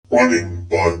Running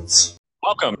Buds.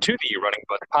 Welcome to the Running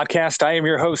Buds podcast. I am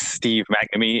your host, Steve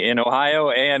McNamee in Ohio,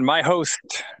 and my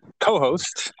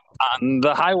co-host on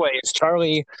the highway is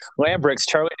Charlie Lambrix.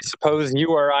 Charlie, I suppose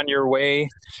you are on your way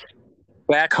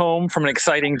back home from an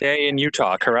exciting day in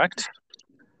Utah, correct?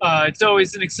 It's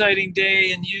always an exciting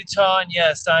day in Utah, and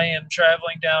yes, I am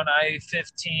traveling down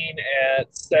I-15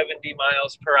 at 70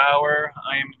 miles per hour.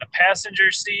 I'm in the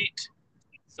passenger seat,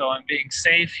 so I'm being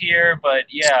safe here, but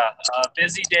yeah,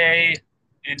 busy day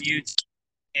in Utah,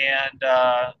 and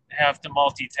have to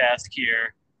multitask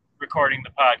here, recording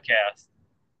the podcast.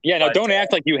 Yeah, no, don't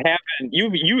act like you haven't.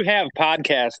 You have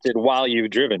podcasted while you've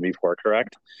driven before,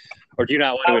 correct? Or do you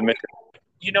not want to admit it?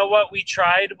 You know what? We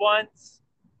tried once,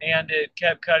 and it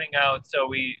kept cutting out, so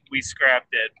we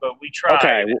scrapped it. But we tried.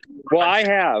 Okay. Well,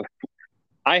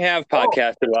 I have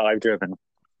podcasted while I've driven.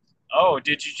 Oh,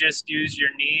 did you just use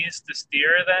your knees to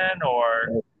steer then,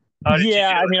 or how did you do it?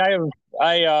 I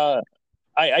mean,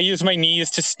 I use my knees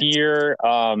to steer.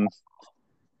 I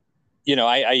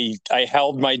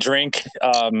held my drink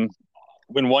in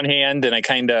one hand, and I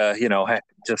kind of,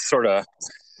 just sort of.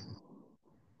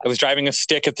 I was driving a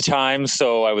stick at the time,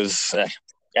 so I was.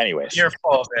 Anyways, you're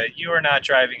full of it. You were not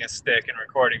driving a stick and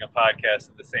recording a podcast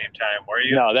at the same time, were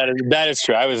you? No, that is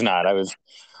true. I was not. I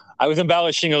was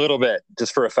embellishing a little bit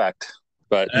just for effect,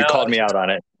 but you called me out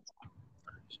on it.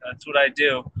 That's what I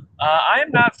do. I am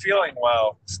not feeling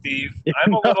well, Steve.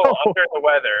 I'm a little under the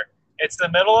weather. It's the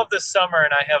middle of the summer,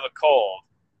 and I have a cold.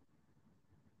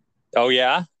 Oh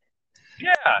yeah.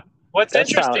 Yeah. What's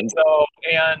interesting though,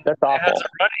 and that's awful. Has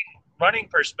a running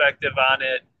perspective on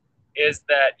it, is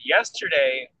that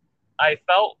yesterday I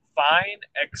felt fine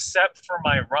except for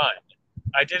my run.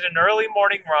 I did an early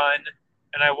morning run,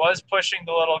 and I was pushing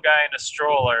the little guy in a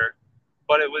stroller,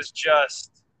 but it was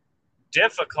just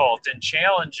difficult and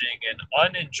challenging and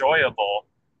unenjoyable.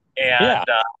 And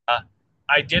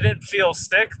I didn't feel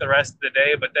sick the rest of the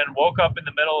day, but then woke up in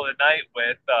the middle of the night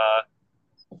with,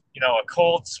 a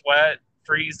cold sweat,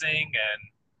 freezing,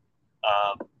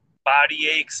 and body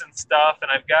aches and stuff.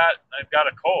 And I've got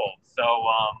a cold. So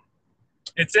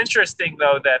it's interesting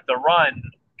though that the run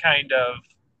kind of,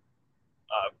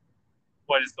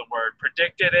 what is the word?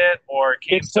 Predicted it, or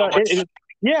came so much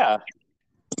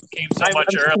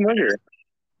earlier.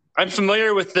 I'm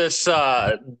familiar with this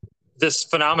this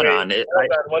phenomenon. Wait,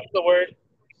 what's the word?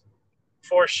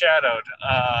 Foreshadowed.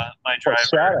 My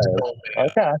driver told me.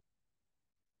 Okay.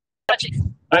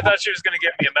 I thought she was going to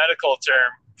give me a medical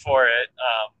term for it,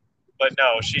 but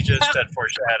no, she just said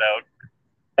foreshadowed.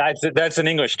 That's an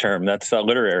English term. That's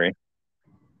literary.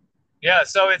 Yeah,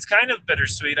 so it's kind of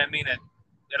bittersweet. I mean,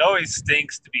 it always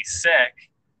stinks to be sick,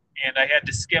 and I had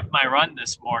to skip my run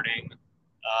this morning,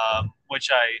 which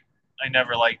I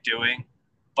never like doing.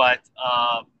 But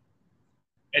I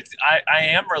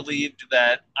am relieved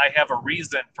that I have a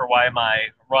reason for why my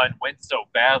run went so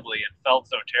badly and felt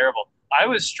so terrible. I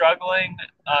was struggling,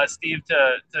 Steve,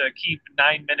 to keep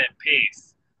 9-minute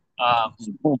pace.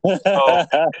 So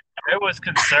I was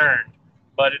concerned,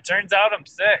 but it turns out I'm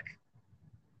sick.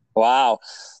 Wow.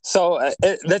 So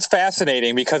that's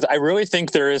fascinating, because I really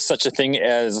think there is such a thing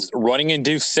as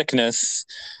running-induced sickness.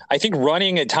 I think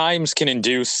running at times can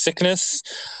induce sickness.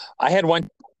 I had one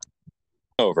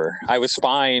over. I was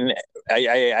fine.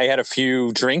 I had a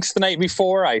few drinks the night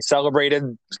before. I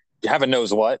celebrated heaven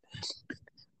knows what.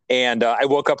 And I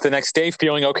woke up the next day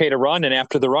feeling okay to run. And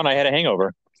after the run, I had a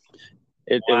hangover.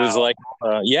 It was like,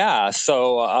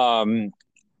 So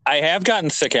I have gotten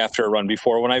sick after a run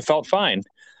before when I felt fine.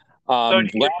 So do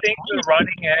you think the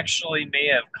running actually may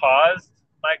have caused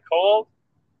my cold?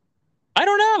 I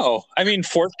don't know. I mean,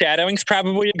 foreshadowing is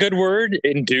probably a good word.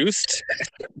 Induced.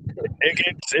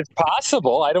 It's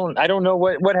possible. I don't know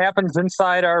what happens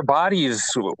inside our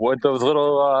bodies with those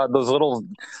little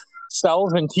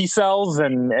cells and T cells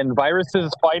and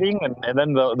viruses fighting, and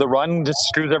then the run just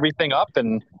screws everything up,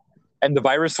 and the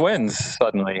virus wins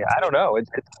suddenly. I don't know.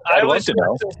 I was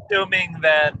assuming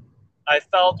that I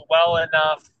felt well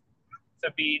enough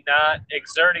to be not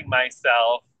exerting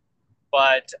myself,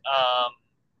 but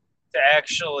to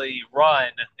actually run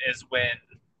is when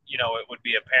it would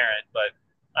be apparent. But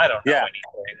I don't know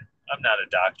anything. I'm not a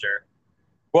doctor.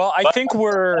 Well, I think we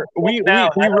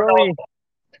really.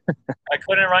 I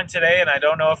couldn't run today, and I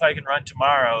don't know if I can run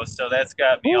tomorrow. So that's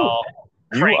got me all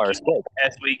cranky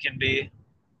as we can be.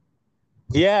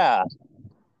 Yeah.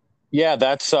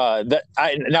 That's that.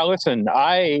 Now listen,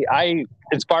 I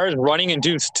as far as running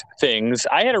induced things,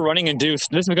 I had a running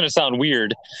induced. This is going to sound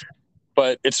weird,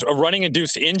 but it's a running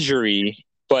induced injury,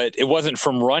 but it wasn't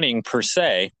from running per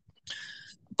se.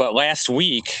 But last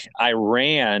week I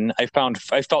ran, I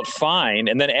felt fine.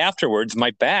 And then afterwards,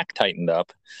 my back tightened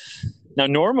up. Now,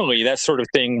 normally that sort of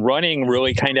thing, running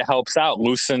really kind of helps out,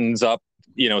 loosens up,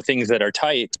 things that are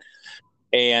tight.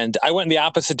 And I went in the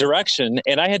opposite direction,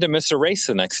 and I had to miss a race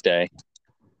the next day.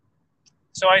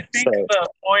 So I think the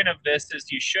point of this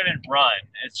is you shouldn't run.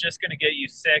 It's just going to get you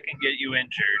sick and get you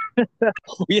injured.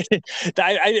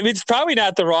 It's probably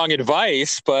not the wrong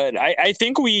advice, but I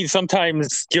think we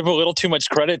sometimes give a little too much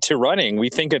credit to running. We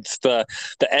think it's the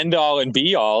end all and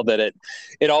be all, that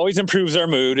it always improves our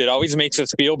mood. It always makes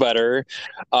us feel better.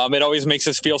 It always makes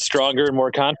us feel stronger and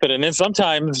more confident. And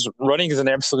sometimes running is an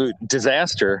absolute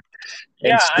disaster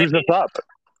and screws us up.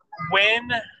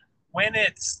 When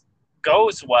it's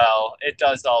goes well, it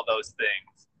does all those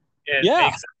things. It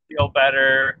makes us feel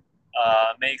better,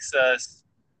 makes us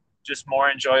just more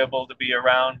enjoyable to be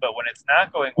around. But when it's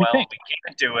not going well, we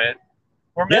can't do it.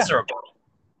 We're miserable.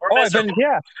 We're miserable.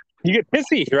 You get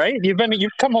pissy, right? You've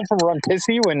come home from a run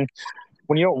pissy when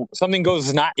something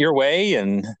goes not your way,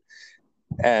 and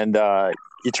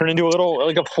you turn into a little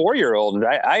like a 4-year-old.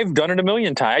 I've done it a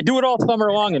million times. I do it all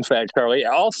summer long. In fact, Charlie,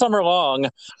 all summer long,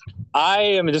 I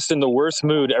am just in the worst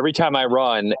mood every time I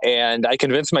run, and I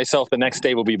convince myself the next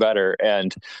day will be better.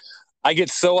 And I get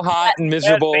so hot and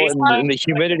miserable in the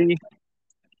humidity.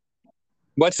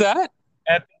 What's that?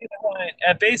 At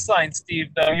baseline, Steve,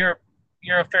 though, you're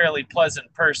a fairly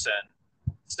pleasant person.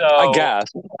 So I guess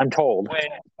I'm told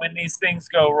when these things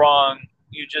go wrong,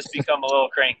 you just become a little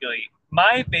cranky.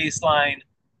 My baseline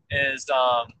is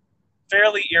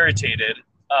fairly irritated.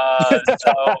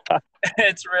 So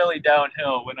it's really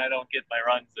downhill when I don't get my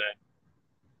runs in.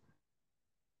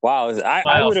 Wow,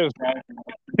 I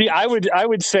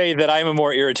would say that I'm a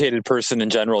more irritated person in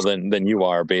general than you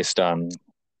are, based on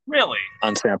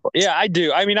sample. Yeah, I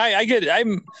do. I mean,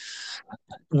 I'm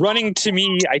running, to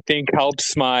me, I think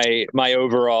helps my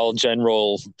overall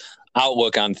general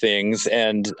outlook on things.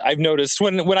 And I've noticed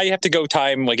when I have to go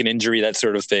time like an injury, that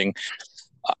sort of thing,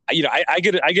 I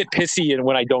get pissy, and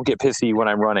when I don't get pissy when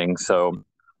I'm running. So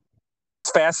it's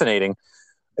fascinating.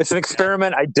 It's an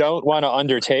experiment I don't want to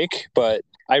undertake, but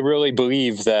I really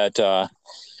believe that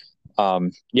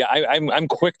I'm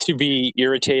quick to be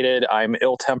irritated. I'm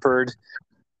ill-tempered.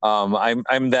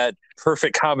 I'm that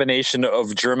perfect combination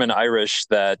of German Irish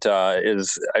that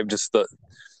I'm just the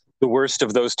worst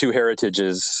of those two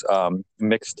heritages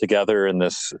mixed together in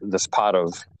this pot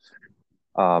of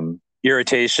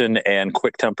irritation and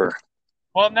quick temper.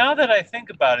 Well, now that I think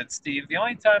about it, Steve, the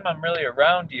only time I'm really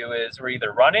around you is we're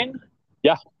either running,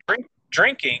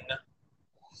 drinking,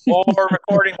 or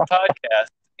recording a podcast.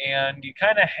 And you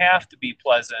kind of have to be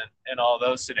pleasant in all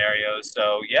those scenarios.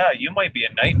 So, you might be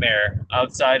a nightmare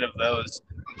outside of those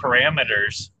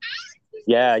parameters.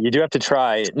 Yeah, you do have to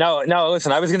try. No,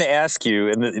 listen, I was going to ask you,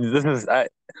 and this is, I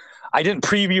didn't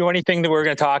preview anything that we were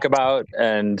going to talk about,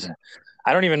 and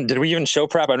did we even show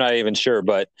prep? I'm not even sure,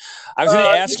 but I was going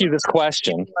to ask you this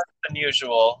question. Less than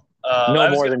usual.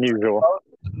 More than usual.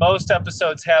 Most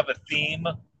episodes have a theme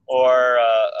or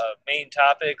a main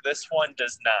topic. This one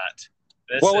does not.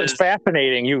 It's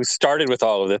fascinating you started with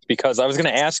all of this, because I was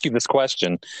going to ask you this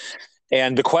question.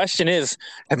 And the question is,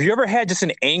 have you ever had just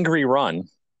an angry run?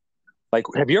 Like,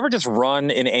 have you ever just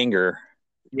run in anger?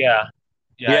 Yeah.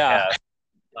 I have.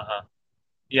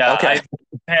 Yeah. Okay.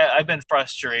 I've been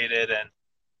frustrated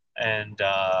and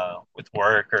with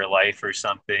work or life or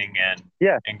something, and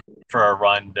for a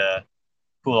run to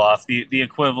cool off, the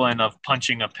equivalent of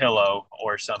punching a pillow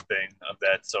or something of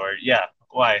that sort. Yeah.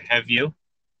 Why? Have you?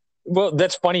 Well,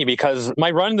 that's funny, because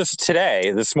my run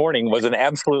this morning was an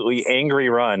absolutely angry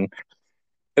run.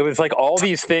 It was like all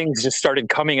these things just started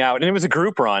coming out, and it was a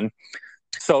group run.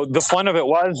 So the fun of it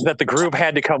was that the group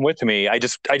had to come with me. I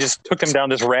just took them down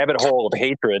this rabbit hole of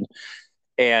hatred,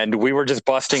 and we were just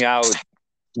busting out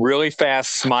really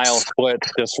fast smile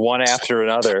splits, just one after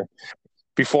another,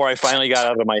 before I finally got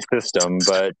out of my system.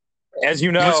 But as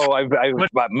you know,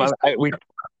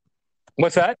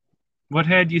 what's that? What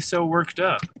had you so worked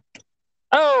up?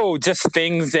 Oh, just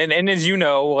things, and as you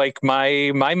know, like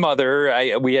my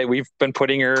mother, we've been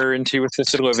putting her into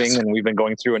assisted living, and we've been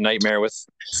going through a nightmare with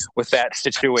that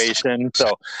situation.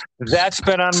 So that's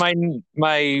been on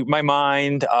my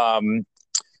mind.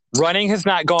 Running has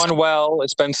not gone well.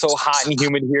 It's been so hot and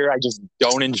humid here. I just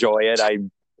don't enjoy it.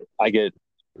 I get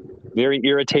very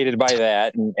irritated by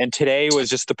that. And today was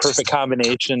just the perfect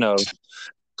combination of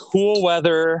cool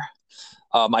weather.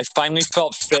 I finally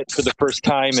felt fit for the first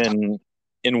time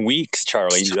in weeks,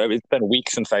 Charlie. It's been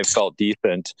weeks since I felt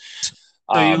decent.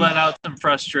 So you let out some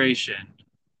frustration.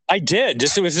 I did.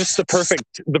 It was just the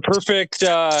perfect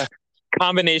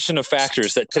combination of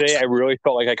factors that today I really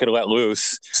felt like I could let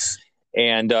loose.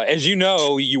 And as you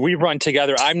know, we run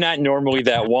together. I'm not normally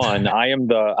that one. I am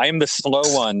the slow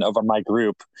one of my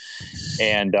group.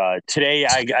 And today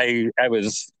I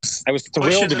was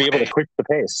thrilled to be able to push the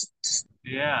pace.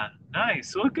 Yeah,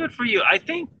 nice. Well, good for you. I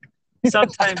think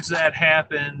sometimes that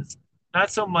happens.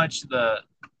 Not so much the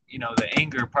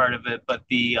anger part of it, but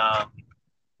the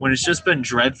when it's just been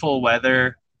dreadful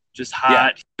weather, just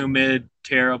hot, humid,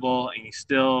 terrible, and you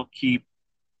still keep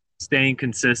staying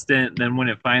consistent. Then when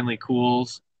it finally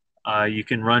cools, you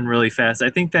can run really fast. I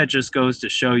think that just goes to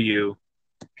show you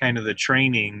kind of the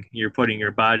training you're putting your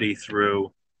body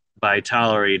through by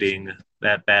tolerating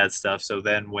that bad stuff. So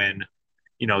then when,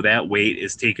 that weight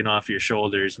is taken off your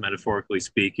shoulders, metaphorically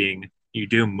speaking, you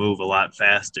do move a lot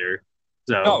faster.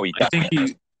 So I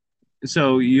think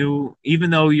even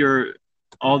though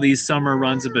all these summer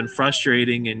runs have been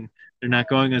frustrating and they're not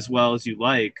going as well as you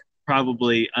like,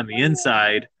 probably on the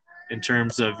inside, in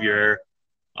terms of your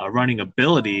running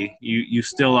ability, you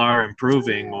still are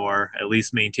improving or at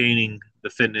least maintaining the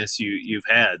fitness you've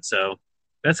had. So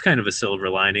that's kind of a silver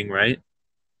lining, right?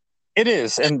 It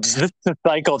is. And this is a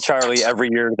cycle, Charlie, every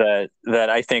year that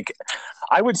I think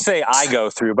I would say I go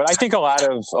through, but I think a lot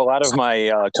of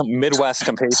my Midwest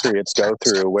compatriots go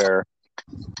through, where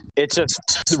it's just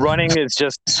running is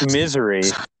just misery.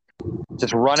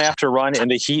 Just run after run in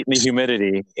the heat and the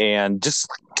humidity, and just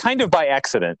kind of by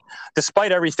accident,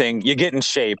 despite everything, you get in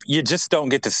shape. You just don't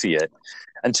get to see it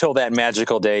until that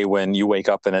magical day when you wake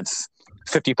up and it's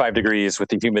 55 degrees with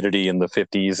the humidity in the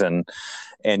 50s,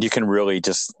 and you can really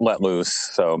just let loose.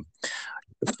 So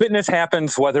fitness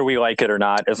happens whether we like it or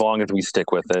not, as long as we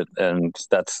stick with it. And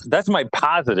that's my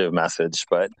positive message.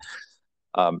 But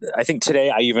I think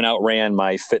today I even outran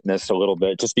my fitness a little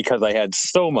bit, just because I had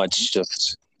so much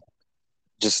just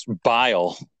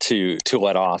bile to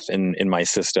let off in my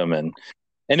system, and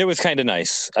it was kind of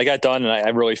nice. I got done, and I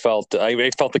really felt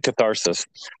the catharsis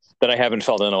that I haven't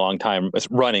felt in a long time,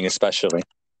 running especially.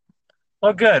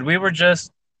 Well, good. We were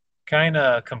just kind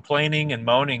of complaining and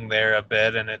moaning there a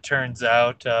bit, and it turns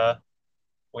out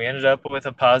we ended up with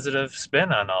a positive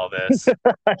spin on all this.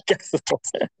 I guess so.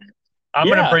 I'm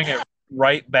going to bring it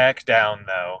right back down,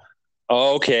 though.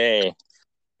 Okay.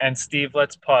 And Steve,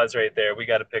 let's pause right there. We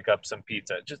got to pick up some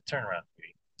pizza. Just turn around.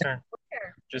 Turn.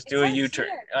 Just do a U-turn.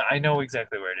 I know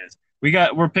exactly where it is.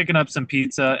 We're picking up some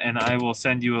pizza, and I will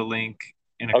send you a link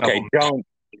in a couple minutes.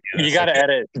 You got to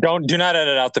edit. Do not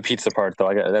edit out the pizza part,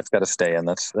 though. That's got to stay in.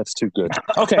 That's too good.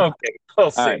 Okay. Okay. We'll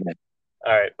see. All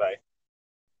right. Bye.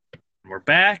 We're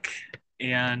back,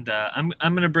 and I'm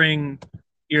going to bring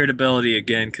irritability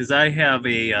again, because I have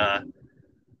a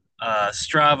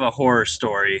Strava horror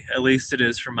story. At least it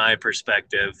is from my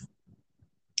perspective.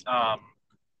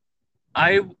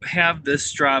 I have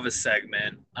this Strava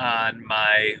segment on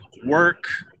my work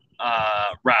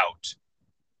route.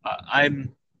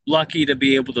 I'm lucky to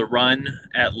be able to run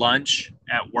at lunch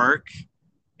at work,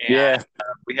 and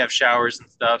we have showers and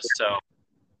stuff. So,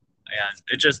 and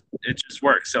it just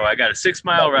works. So I got a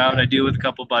 6-mile route I do with a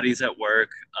couple buddies at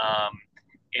work.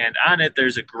 And on it,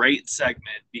 there's a great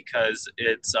segment because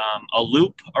it's a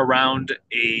loop around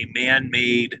a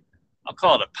man-made, I'll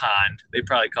call it a pond. They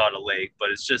probably call it a lake, but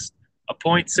it's just a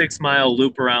 0.6-mile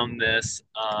loop around this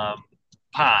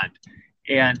pond.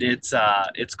 And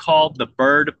it's called the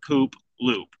Bird Poop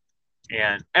Loop.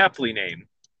 And aptly named,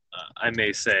 I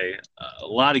may say, a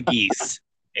lot of geese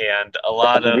and a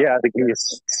lot of the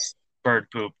geese.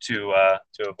 Bird poop to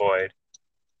avoid.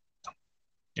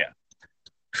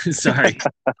 Sorry,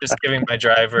 just giving my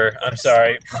driver. I'm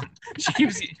sorry. She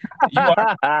keeps.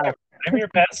 I'm your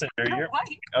passenger. You're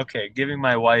okay. Giving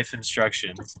my wife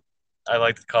instructions. I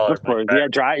like to call her. Yeah,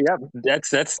 drive. Yep,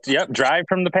 that's drive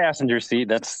from the passenger seat.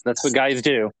 That's what guys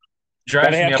do.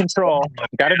 Gotta have control.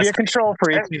 Gotta be a control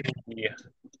freak.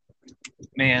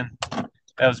 Man,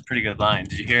 that was a pretty good line.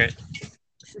 Did you hear it?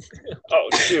 Oh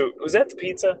shoot! Was that the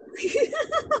pizza?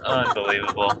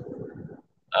 Unbelievable.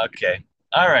 Okay.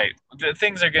 All right.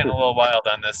 Things are getting a little wild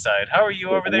on this side. How are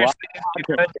you over there, Steve? You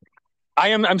good?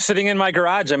 I'm sitting in my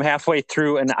garage. I'm halfway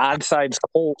through an Odd Sides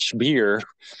Kolsch beer.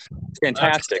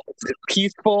 Fantastic. Okay. It's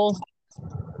peaceful.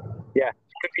 Yeah,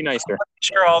 it could be nicer. I'm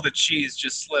sure all the cheese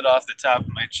just slid off the top of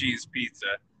my cheese pizza.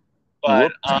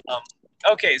 But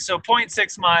okay, so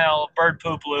 0.6-mile bird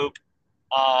poop loop.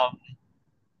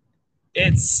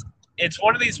 It's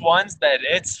one of these ones that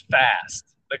it's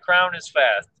fast. The Crown is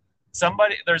fast.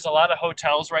 There's a lot of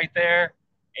hotels right there,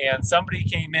 and somebody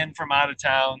came in from out of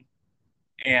town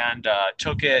and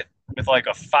took it with like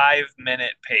a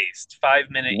 5-minute pace.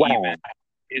 5-minute even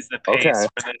is the pace for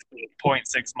this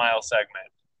 0.6-mile segment.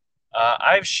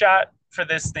 I've shot for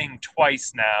this thing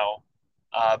twice now.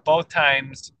 Both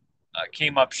times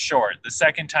came up short. The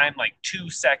second time, like 2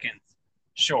 seconds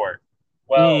short.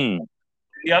 Well,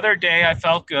 the other day I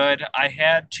felt good. I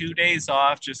had 2 days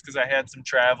off just because I had some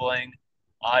traveling.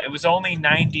 It was only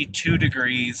 92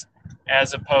 degrees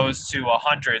as opposed to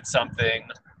 100 something.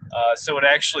 So it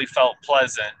actually felt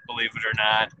pleasant, believe it or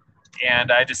not.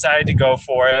 And I decided to go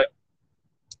for it.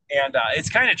 And it's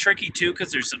kind of tricky too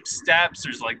because there's some steps.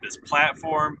 There's like this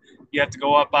platform you have to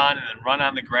go up on and then run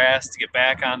on the grass to get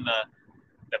back on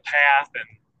the path.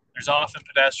 And there's often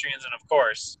pedestrians. And of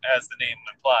course, as the name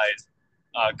implies,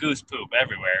 goose poop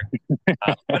everywhere.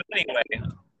 But anyway,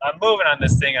 I'm moving on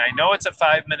this thing. I know it's a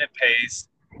 5-minute pace,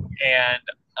 and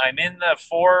I'm in the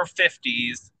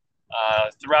 450s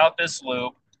throughout this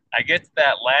loop. I get to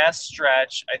that last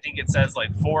stretch. I think it says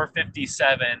like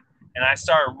 457, and I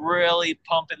start really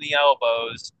pumping the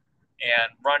elbows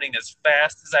and running as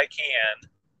fast as I can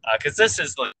because this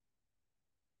is the.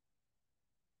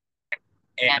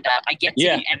 And I get to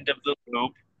the end of the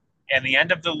loop, and the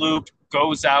end of the loop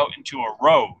goes out into a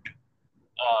road,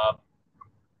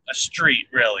 a street,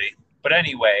 really. But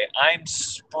anyway, I'm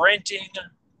sprinting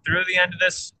through the end of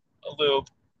this loop.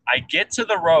 I get to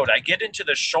the road. I get into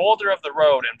the shoulder of the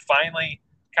road and finally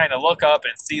kind of look up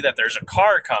and see that there's a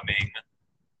car coming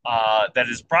that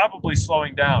is probably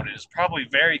slowing down and is probably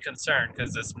very concerned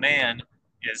because this man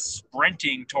is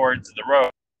sprinting towards the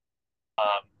road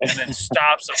and then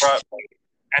stops abruptly.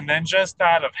 And then just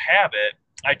out of habit,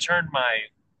 I turned my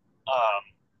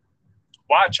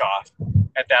watch off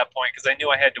at that point because I knew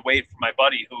I had to wait for my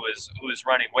buddy who was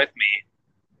running with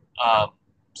me.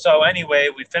 So anyway,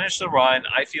 we finished the run.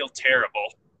 I feel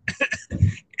terrible.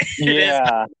 It is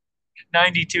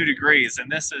 92 degrees,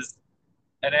 and this is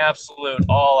an absolute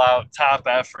all-out top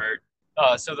effort.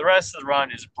 So the rest of the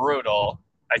run is brutal.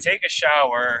 I take a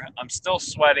shower. I'm still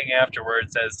sweating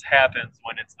afterwards, as happens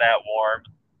when it's that warm.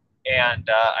 And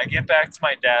I get back to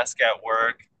my desk at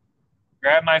work,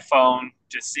 grab my phone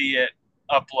to see it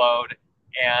upload,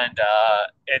 and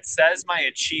it says my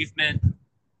achievement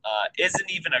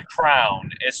isn't even a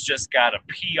crown. It's just got a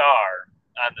PR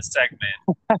on the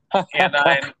segment. And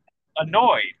I'm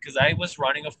annoyed because I was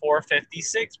running a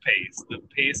 4:56 pace. The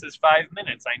pace is 5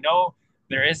 minutes. I know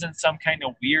there isn't some kind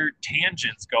of weird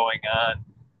tangents going on.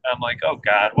 I'm like, oh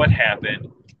God, what happened?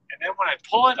 And then when I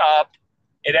pull it up,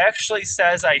 it actually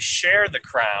says I share the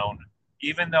crown,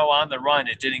 even though on the run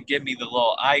it didn't give me the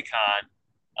little icon.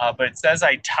 But it says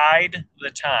I tied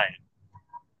the time.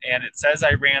 And it says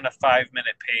I ran a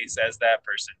 5-minute pace as that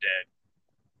person did.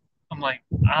 I'm like,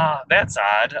 that's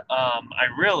odd. I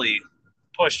really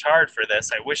pushed hard for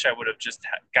this. I wish I would have just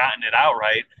gotten it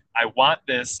outright. I want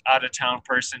this out-of-town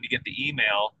person to get the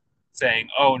email saying,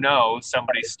 oh no,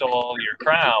 somebody stole your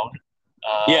crown.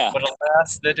 But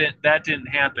alas, that didn't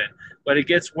happen. But it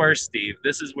gets worse, Steve.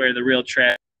 This is where the real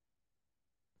tragedy.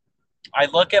 I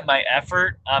look at my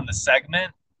effort on the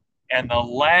segment, and the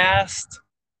last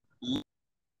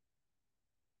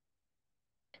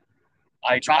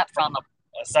I dropped from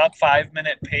a sub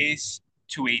 5-minute pace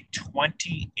to a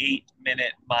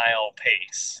 28-minute mile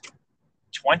pace.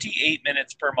 28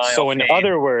 minutes per mile. So in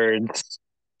other words,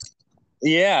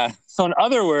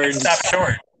 stop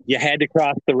short. You had to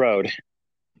cross the road.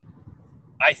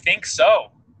 I think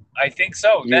so.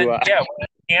 Then, when I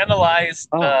analyze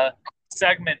the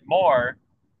segment more,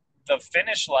 the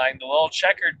finish line, the little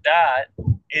checkered dot,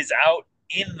 is out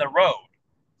in the road.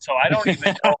 So I don't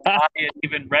even know why it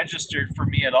even registered for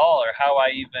me at all or how I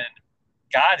even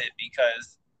got it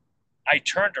because I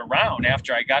turned around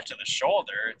after I got to the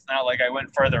shoulder. It's not like I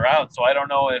went further out. So I don't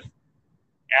know if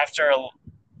after a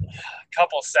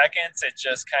couple seconds, it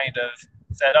just kind of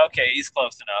said, okay, he's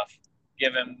close enough.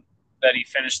 Give him that he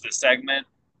finished the segment.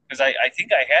 Because I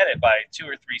think I had it by 2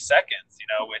 or 3 seconds,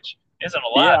 which isn't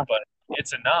a lot, but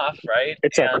it's enough, right?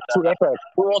 That's a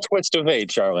cruel twist of fate,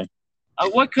 Charlie.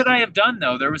 What could I have done,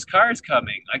 though? There was cars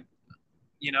coming. I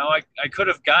could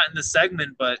have gotten the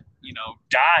segment, but,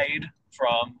 died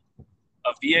from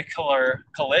a vehicular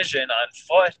collision on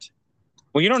foot.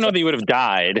 Well, you don't know that you would have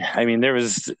died. I mean,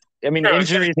 injuries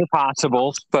are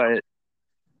possible, but,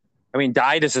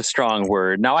 died is a strong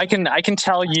word. Now, I can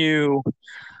tell you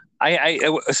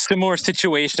a similar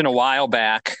situation a while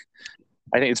back.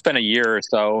 I think it's been a year or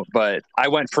so, but I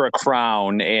went for a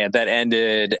crown and that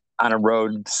ended on a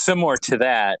road similar to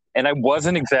that. And I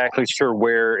wasn't exactly sure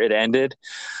where it ended,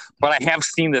 but I have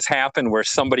seen this happen where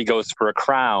somebody goes for a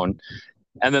crown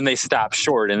and then they stop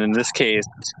short. And in this case,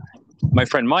 my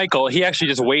friend Michael, he actually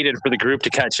just waited for the group to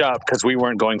catch up because we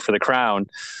weren't going for the crown.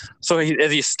 So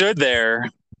as he stood there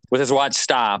with his watch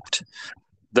stopped,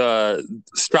 the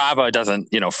Strava doesn't,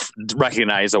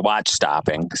 recognize a watch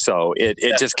stopping. So it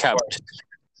just kept.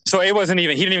 So it wasn't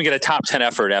even, he didn't even get a top 10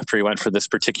 effort after he went for this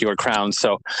particular crown.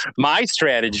 So my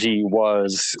strategy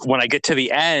was when I get to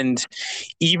the end,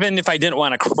 even if I didn't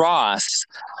want to cross,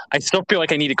 I still feel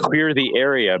like I need to clear the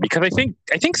area, because I think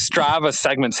Strava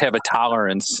segments have a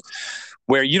tolerance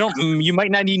where you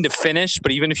might not need to finish,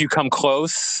 but even if you come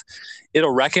close,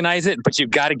 it'll recognize it, but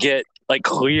you've got to get like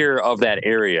clear of that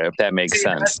area, if that makes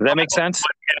sense. Does that make sense?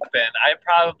 What happened? I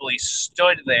probably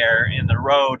stood there in the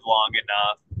road long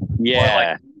enough.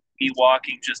 Yeah. Be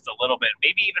walking just a little bit,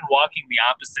 maybe even walking the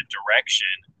opposite direction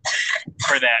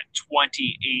for that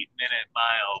 28-minute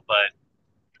mile. But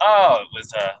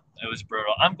it was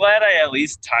brutal. I'm glad I at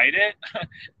least tied it.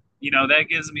 That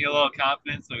gives me a little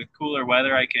confidence that with cooler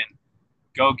weather I can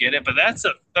go get it. But that's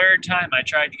the third time I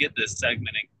tried to get this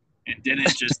segment and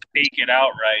didn't just take it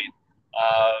outright.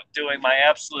 Doing my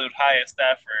absolute highest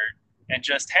effort and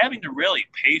just having to really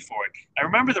pay for it. I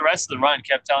remember the rest of the run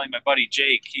kept telling my buddy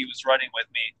Jake, he was running with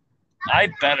me, I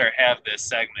better have this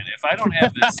segment. If I don't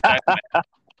have this segment,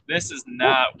 this is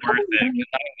not worth it, because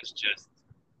I was just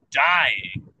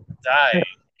dying.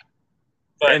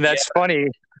 But, and that's funny.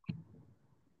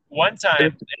 One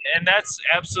time, and that's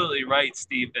absolutely right,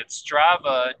 Steve, that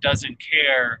Strava doesn't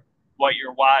care what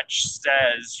your watch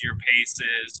says your pace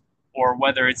is or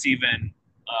whether it's even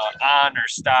on or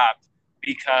stopped,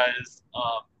 because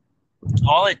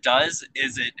all it does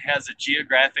is it has a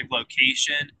geographic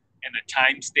location and a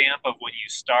timestamp of when you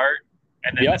start,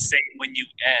 and then the same when you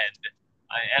end.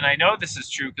 And I know this is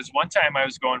true because one time I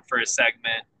was going for a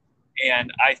segment,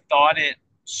 and I thought it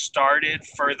started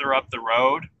further up the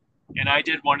road. And I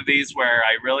did one of these where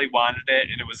I really wanted it,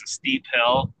 and it was a steep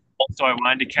hill. So I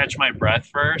wanted to catch my breath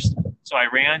first. So I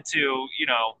ran to,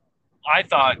 I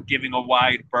thought giving a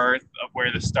wide berth of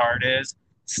where the start is,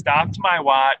 stopped my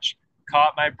watch,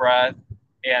 caught my breath,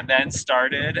 and then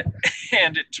started.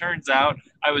 And it turns out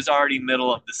I was already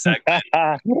middle of the segment.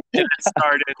 And it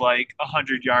started like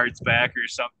 100 yards back or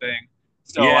something.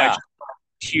 So I just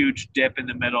a huge dip in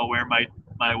the middle where my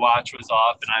watch was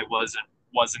off and I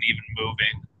wasn't even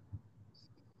moving.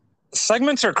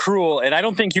 Segments are cruel, and I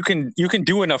don't think you can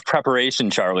do enough preparation,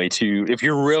 Charlie, to, if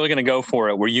you're really going to go for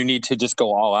it, where you need to just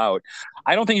go all out.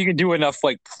 I don't think you can do enough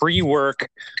like pre-work,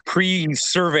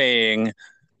 pre-surveying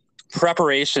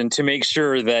preparation to make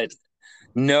sure that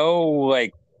no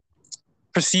like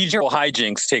procedural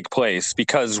hijinks take place,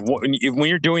 because when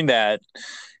you're doing that,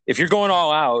 if you're going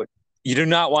all out, you do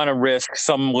not want to risk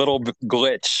some little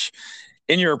glitch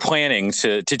in your planning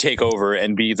to take over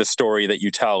and be the story that you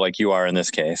tell, like you are in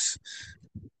this case.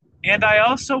 And I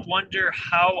also wonder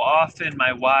how often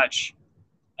my watch,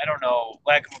 I don't know,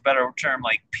 lack of a better term,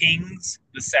 like pings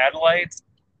the satellites.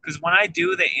 Because when I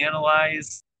do the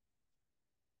analyze,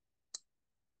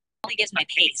 it only gives my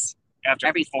pace after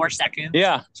every 4 seconds.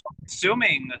 Yeah. So I'm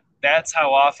assuming that's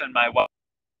how often my watch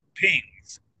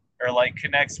pings or like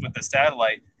connects with the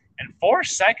satellite. And 4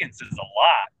 seconds is a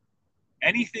lot.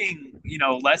 Anything,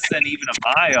 less than even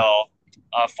a mile,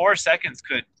 4 seconds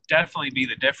could definitely be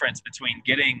the difference between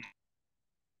getting.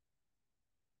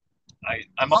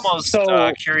 I'm almost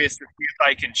curious to see if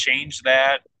I can change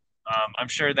that. I'm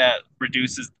sure that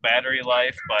reduces the battery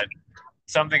life, but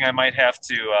something I might have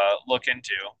to look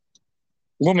into.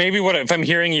 Well, maybe if I'm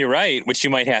hearing you right, what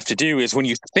you might have to do is when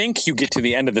you think you get to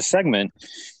the end of the segment,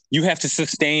 you have to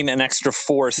sustain an extra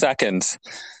 4 seconds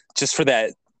just for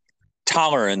that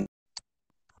tolerance.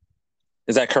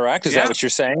 Is that correct? Is that what you're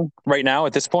saying right now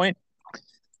at this point?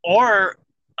 Or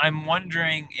I'm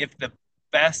wondering if the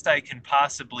best I can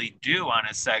possibly do on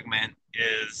a segment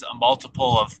is a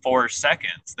multiple of 4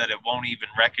 seconds, that it won't even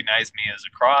recognize me as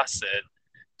across it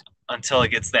until it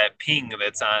gets that ping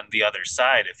that's on the other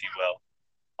side, if you will.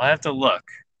 I'll have to look,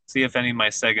 see if any of my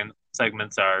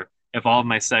segments are, if all of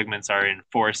my segments are in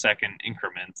 4 second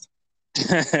increments.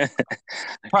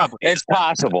 Probably. It's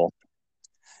possible.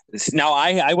 Now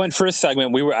I went for a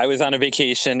segment. I was on a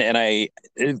vacation, and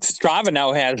Strava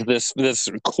now has this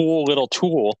cool little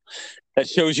tool that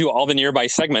shows you all the nearby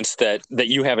segments that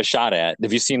you have a shot at.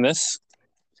 Have you seen this?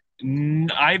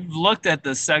 I've looked at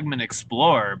the Segment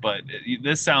Explorer, but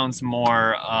this sounds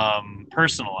more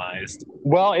personalized.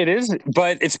 Well, it is,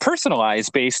 but it's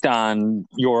personalized based on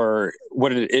your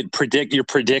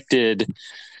predicted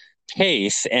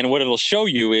pace, and what it'll show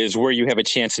you is where you have a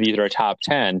chance at either a top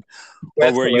 10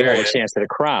 or where you have a chance at a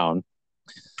crown.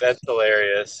 That's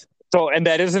hilarious. So, and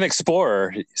that is an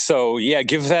Explorer. So yeah,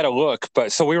 give that a look.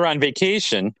 But so we were on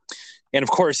vacation, and of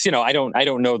course, I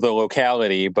don't know the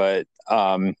locality, but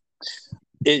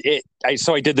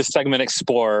so I did the segment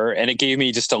Explorer, and it gave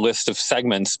me just a list of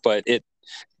segments, but it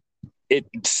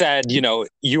said,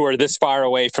 you are this far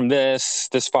away from this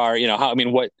far,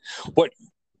 what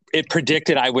it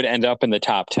predicted I would end up in the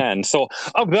top 10. So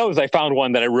of those, I found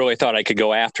one that I really thought I could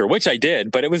go after, which I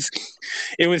did, but it was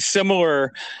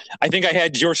similar. I think I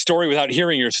had your story without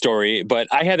hearing your story, but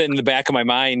I had it in the back of my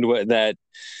mind that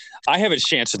I have a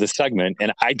chance at this segment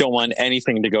and I don't want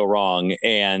anything to go wrong.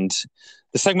 And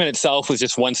the segment itself was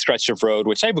just one stretch of road,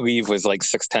 which I believe was like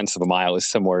 0.6 of a mile, is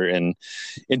similar in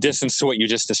distance to what you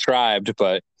just described.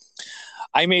 But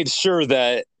I made sure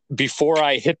that before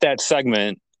I hit that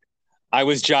segment, I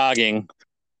was jogging.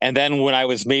 And then when I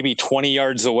was maybe 20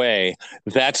 yards away,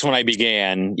 that's when I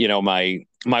began, my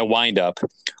wind up.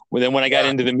 Then when I got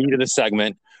into the meat of the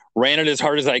segment, ran it as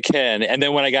hard as I can. And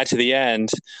then when I got to the end,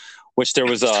 which there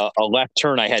was a left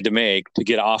turn I had to make to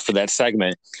get off of that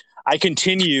segment, I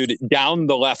continued down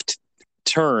the left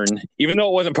turn, even though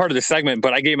it wasn't part of the segment,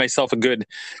 but I gave myself a good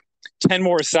 10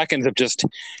 more seconds of just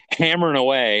hammering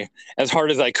away as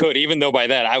hard as I could, even though by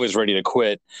that I was ready to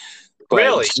quit. But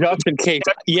really? Just in case.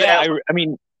 Yeah.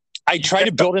 I try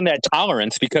to build in that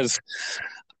tolerance because,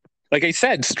 like I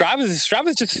said,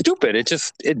 Strava's just stupid.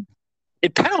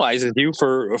 It penalizes you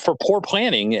for poor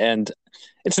planning, and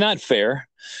it's not fair.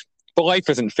 But life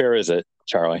isn't fair, is it,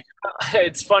 Charlie?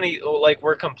 It's funny, like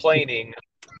we're complaining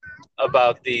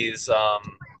about these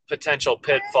potential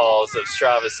pitfalls of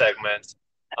Strava segments,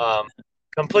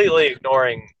 completely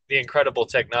ignoring the incredible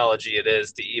technology it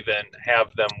is to even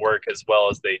have them work as well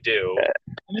as they do.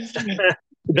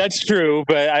 That's true,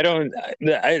 but I don't.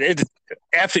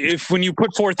 When you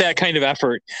put forth that kind of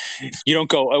effort, you don't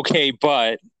go, okay,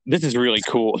 but this is really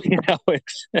cool.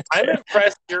 I'm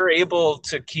impressed you're able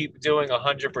to keep doing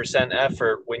 100%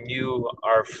 effort when you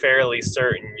are fairly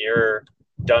certain you're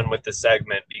done with the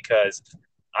segment, because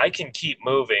I can keep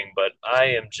moving, but I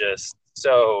am just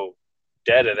so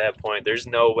dead at that point. There's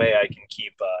no way I can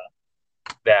keep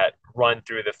that run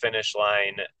through the finish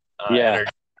line energy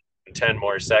in 10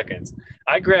 more seconds.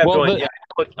 I grabbed one.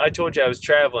 I told you I was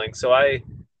traveling, so I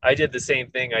did the same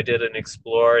thing. I did an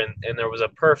Explorer, and there was a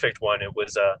perfect one. It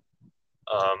was a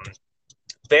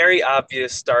very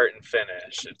obvious start and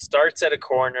finish. It starts at a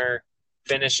corner,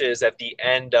 finishes at the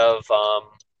end of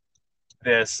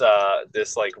this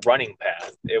like running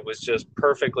path. It was just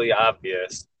perfectly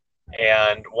obvious.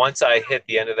 And once I hit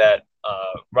the end of that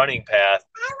running path,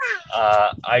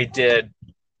 I did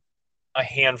a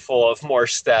handful of more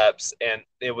steps, and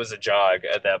it was a jog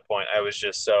at that point. I was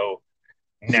just so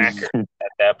knackered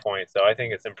at that point. So I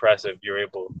think it's impressive you're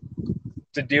able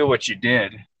to do what you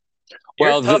did.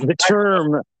 Well, the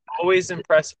term always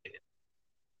impressed me.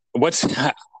 Wait,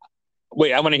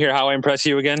 I want to hear how I impress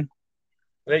you again.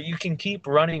 That you can keep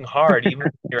running hard even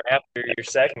if you're after your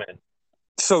segment.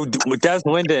 So Des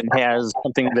Linden has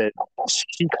something that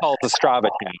she calls a Strava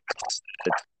tank.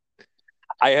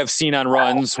 I have seen on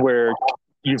runs where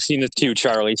you've seen this too,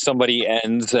 Charlie. Somebody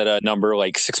ends at a number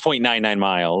like 6.99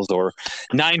 miles or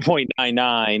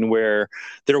 9.99, where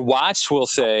their watch will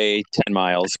say 10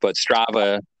 miles, but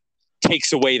Strava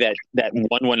takes away that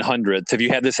 1/100th. Have you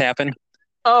had this happen?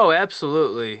 Oh,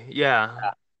 absolutely.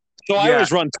 Yeah. So I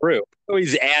always run through. I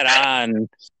always add on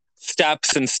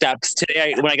steps and steps.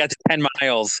 Today, when I got to 10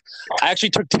 miles, I actually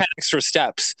took 10 extra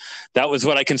steps. That was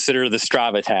what I consider the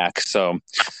Strava tack. So,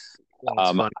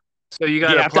 so you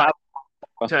got to apply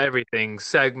to everything,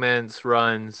 segments,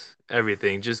 runs,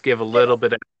 everything. Just give a little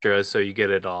bit extra so you get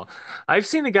it all. I've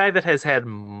seen a guy that has had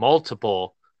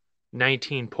multiple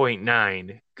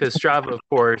 19.9, because Strava, of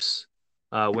course,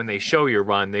 when they show your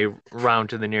run, they round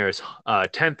to the nearest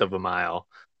 10th of a mile,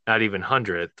 not even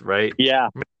 100th, right? Yeah.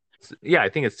 Yeah, I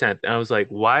think it's 10th. And I was like,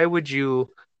 why would you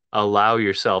allow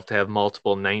yourself to have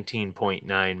multiple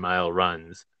 19.9 mile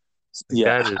runs?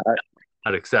 Yeah. That is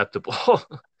not acceptable.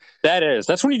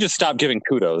 That's when you just stop giving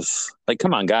kudos. Like,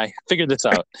 come on, guy, figure this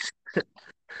out.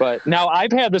 But now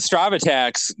I've had the Strava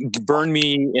tax burn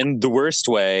me in the worst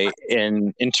way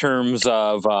in terms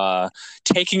of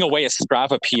taking away a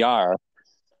Strava PR.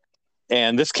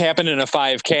 And this happened in a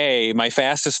 5K, my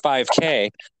fastest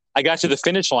 5K. I got to the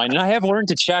finish line, and I have learned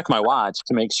to check my watch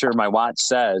to make sure my watch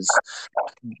says,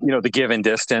 the given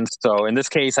distance. So in this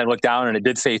case, I looked down and it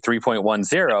did say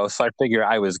 3.10. So I figure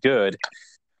I was good.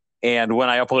 And when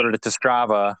I uploaded it to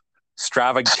Strava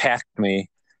tagged me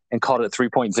and called it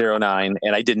 3.09.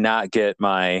 And I did not get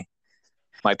my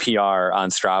PR on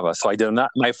Strava. So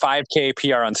my 5K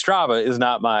PR on Strava is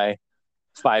not my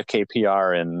 5K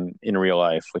PR in real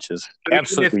life, which is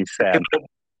absolutely sad.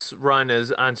 Run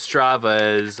is on Strava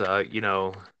as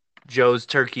Joe's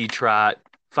Turkey Trot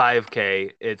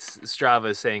 5K, it's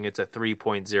Strava saying it's a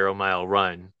 3.0 mile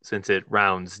run since it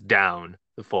rounds down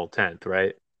the full 10th,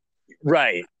 right?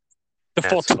 Right. The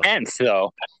full 10th,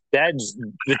 though. That's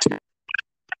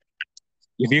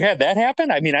if you had that happen,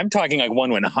 I mean, I'm talking like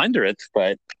 1/100th,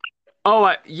 but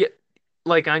yeah,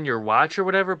 like on your watch or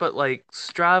whatever. But like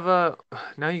Strava,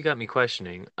 now you got me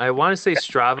questioning. I want to say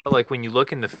Strava, like when you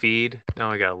look in the feed.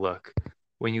 Now I gotta look.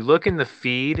 When you look in the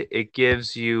feed, it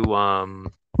gives you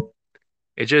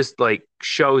it just like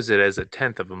shows it as a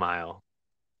 10th of a mile.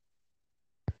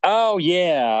 Oh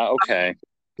yeah, okay.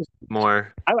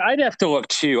 More. I'd have to look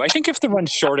too. I think if the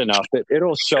run's short enough,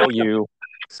 it'll show you.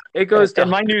 It goes to.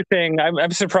 And my new thing,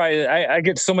 I'm surprised. I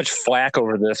get so much flack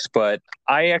over this, but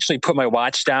I actually put my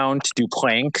watch down to do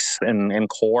planks and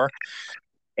core.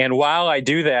 And while I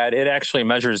do that, it actually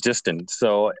measures distance.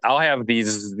 So I'll have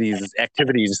these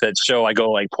activities that show I go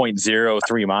like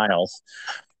 0.03 miles.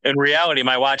 In reality,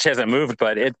 my watch hasn't moved,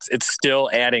 but it's still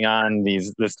adding on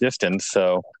this distance.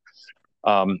 So,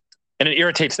 and it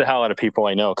irritates the hell out of people,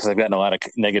 I know, because I've gotten a lot of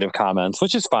negative comments,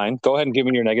 which is fine. Go ahead and give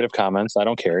me your negative comments. I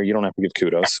don't care. You don't have to give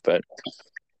kudos, but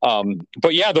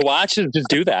yeah, the watches just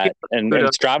do that, and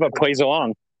Strava plays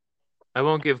along. I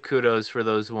won't give kudos for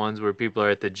those ones where people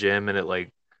are at the gym and it like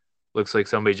looks like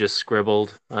somebody just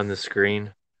scribbled on the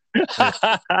screen. How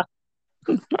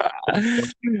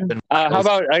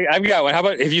about I've got one. How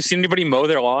about, have you seen anybody mow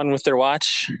their lawn with their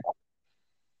watch?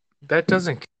 That's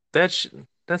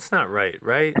not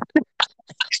right?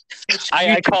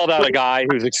 I called out a guy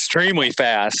who's extremely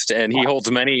fast, and he holds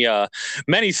many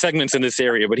segments in this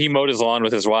area, but he mowed his lawn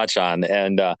with his watch on,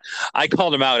 and I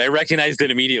called him out. I recognized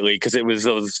it immediately because it was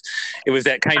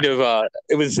that kind of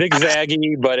it was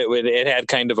zigzaggy, but it had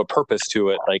kind of a purpose to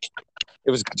it, like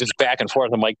it was just back and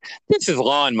forth. I'm like, this is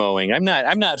lawn mowing. I'm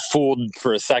not fooled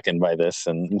for a second by this,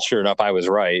 and sure enough, I was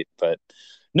right. But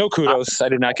no kudos. I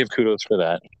did not give kudos for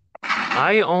that.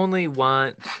 I only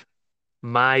want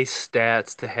my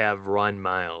stats to have run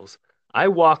miles. I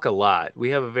walk a lot. We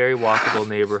have a very walkable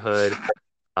neighborhood.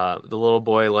 The little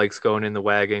boy likes going in the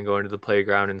wagon, going to the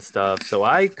playground and stuff. So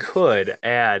I could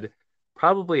add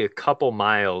probably a couple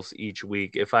miles each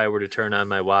week if I were to turn on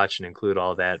my watch and include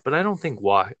all that. But I don't think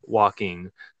walking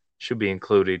should be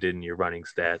included in your running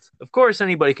stats. Of course,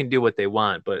 anybody can do what they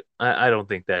want, but I don't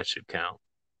think that should count.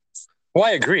 Well,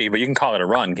 I agree, but you can call it a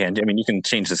run, can't you? I mean, you can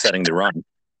change the setting to run.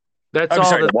 That's all.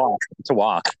 Sorry, to walk. It's a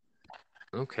walk.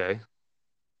 Okay.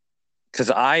 Because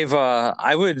I've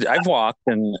walked,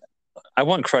 and I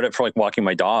want credit for like walking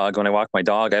my dog. When I walk my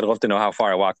dog, I'd love to know how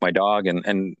far I walk my dog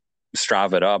and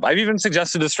Strava it up. I've even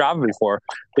suggested to Strava before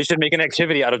they should make an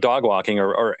activity out of dog walking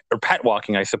or pet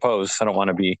walking, I suppose. I don't want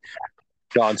to be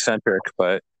dog centric,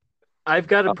 but I've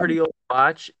got a pretty old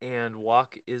watch, and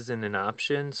walk isn't an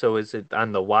option. So is it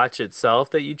on the watch itself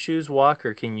that you choose walk,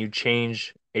 or can you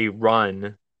change a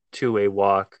run to a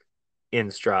walk in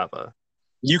Strava?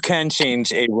 You can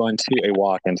change a run to a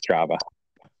walk in Strava.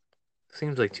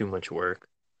 Seems like too much work.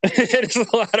 It's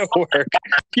a lot of work.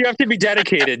 You have to be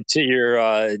dedicated to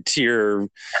your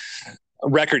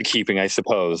record keeping, I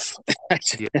suppose.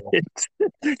 Yeah. It's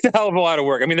a hell of a lot of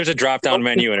work. I mean, there's a drop down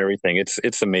menu and everything.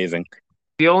 It's amazing.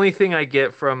 The only thing I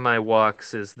get from my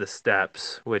walks is the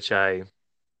steps, which I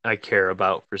care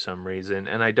about for some reason,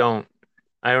 and I don't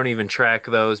even track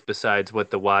those besides what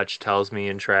the watch tells me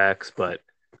in tracks, but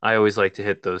I always like to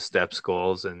hit those steps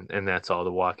goals, and that's all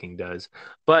the walking does.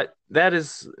 But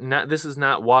this is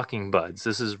not walking buds.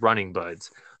 This is running buds.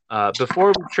 Before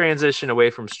we transition away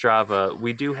from Strava,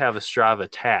 we do have a Strava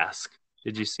task.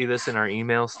 Did you see this in our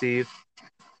email, Steve?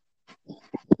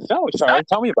 No, sorry.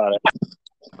 Tell me about it.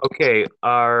 Okay,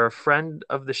 our friend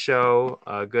of the show,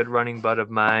 a good running bud of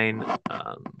mine,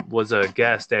 was a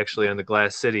guest actually on the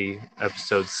Glass City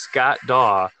episode. Scott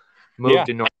Daw moved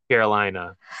to North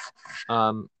Carolina.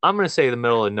 I'm going to say the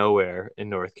middle of nowhere in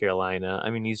North Carolina. I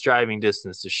mean, he's driving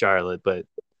distance to Charlotte, but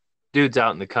dude's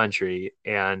out in the country.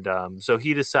 And so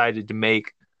he decided to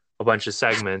make a bunch of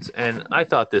segments, and I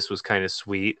thought this was kind of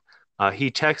sweet.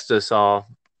 He texted us all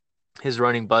his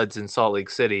running buds in Salt Lake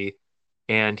City,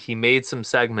 and he made some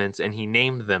segments and he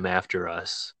named them after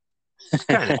us. It's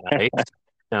kind of nice.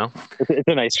 No? It's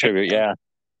a nice tribute, yeah.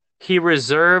 He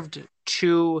reserved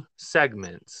 2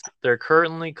 segments. They're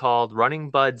currently called Running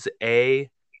Buds A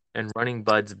and Running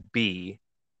Buds B.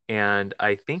 And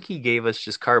I think he gave us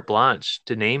just carte blanche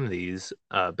to name these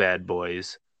bad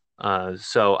boys.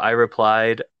 So I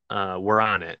replied, we're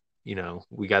on it. You know,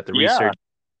 we got the research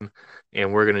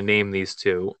and we're going to name these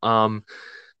 2.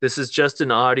 This is just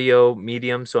an audio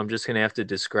medium, so I'm just going to have to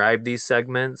describe these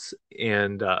segments,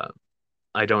 and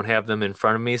I don't have them in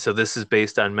front of me, so this is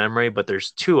based on memory, but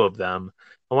there's 2 of them.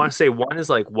 I want to say one is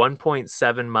like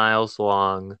 1.7 miles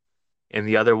long and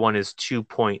the other one is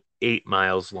 2.8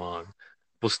 miles long.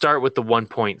 We'll start with the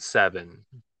 1.7.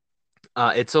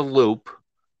 It's a loop.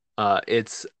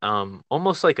 It's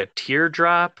almost like a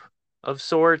teardrop of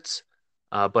sorts,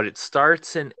 but it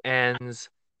starts and ends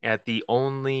at the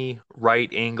only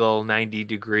right angle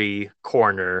 90-degree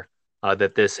corner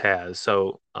that this has.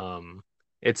 So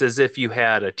it's as if you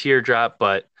had a teardrop,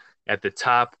 but at the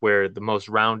top where the most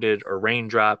rounded or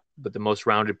raindrop, but the most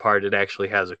rounded part, it actually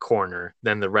has a corner.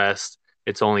 Then the rest,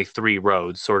 it's only three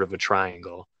roads, sort of a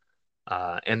triangle.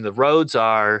 And the roads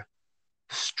are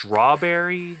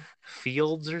Strawberry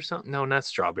Fields or something. No, not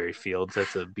Strawberry Fields.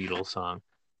 That's a Beatles song.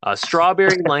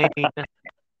 Strawberry Lane,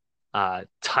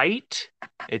 Tight.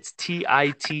 It's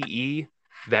Tite.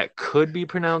 That could be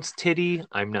pronounced Titty.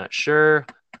 I'm not sure.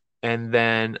 And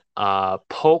then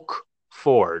Polk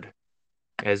Ford,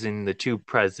 as in the two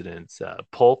presidents,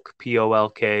 Polk,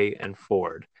 Polk, and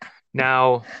Ford.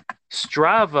 Now,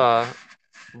 Strava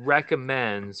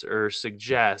recommends or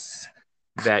suggests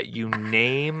that you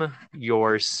name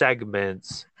your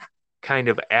segments kind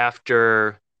of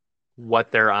after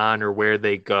what they're on or where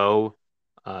they go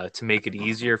to make it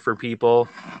easier for people.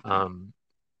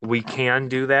 We can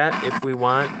do that if we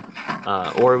want,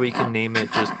 or we can name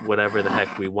it just whatever the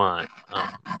heck we want.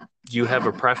 Do you have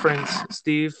a preference,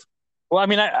 Steve? Well, I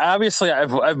mean,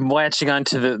 I'm latching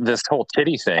onto this whole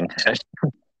titty thing.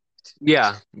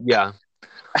 Yeah.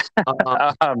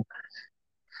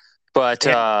 But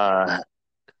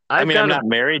I mean, I'm not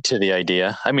married to the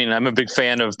idea. I mean, I'm a big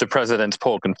fan of the presidents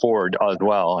Polk and Ford as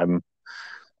well. I'm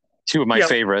two of my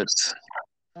favorites.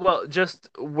 Well, just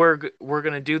we're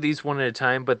gonna do these one at a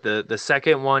time, but the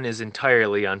second one is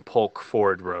entirely on Polk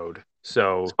Ford Road.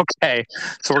 So okay,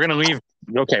 so we're gonna leave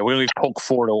Polk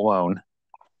Ford alone.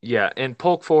 Yeah, and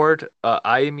Polk Ford,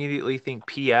 I immediately think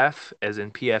PF as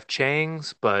in PF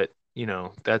Chang's, but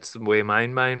that's the way my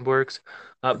mind works.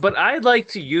 But I'd like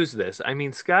to use this. I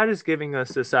mean, Scott is giving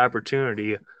us this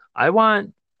opportunity. I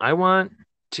want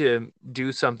to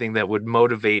do something that would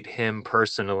motivate him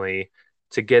personally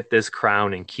to get this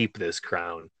crown and keep this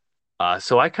crown.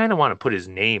 So I kind of want to put his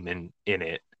name in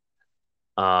it.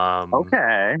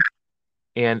 Okay.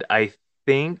 And I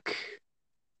think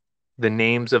the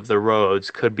names of the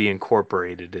roads could be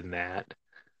incorporated in that.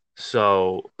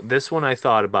 So this one I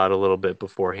thought about a little bit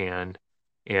beforehand,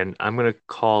 and I'm gonna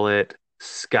call it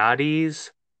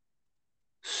Scotty's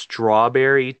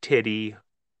Strawberry Titty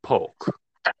Polk.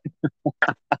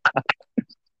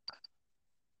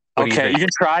 Okay, you can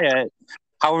try it.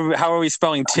 How are we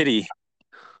spelling titty?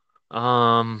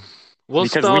 Because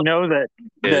we know that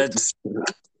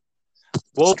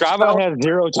Strava has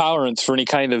zero tolerance for any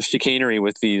kind of chicanery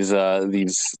with these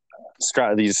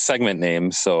segment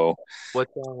names. So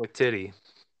what's wrong with titty?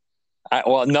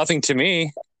 Well, nothing to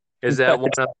me. Is that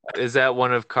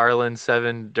one of Carlin's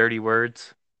 7 dirty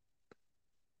words?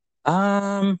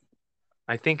 I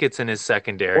think it's in his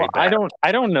secondary. Well,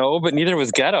 I don't know, but neither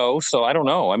was Ghetto, so I don't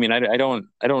know. I mean, I don't know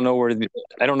I don't know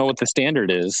what the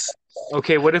standard is.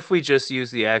 Okay, what if we just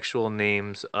use the actual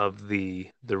names of the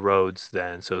roads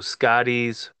then? So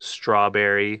Scotty's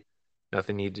Strawberry,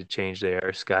 nothing need to change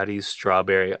there. Scotty's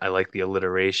Strawberry, I like the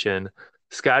alliteration.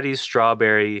 Scotty's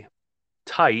Strawberry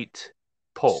Tight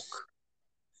Polk.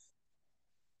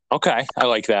 Okay, I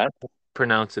like that.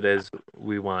 Pronounce it as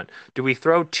we want. Do we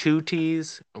throw 2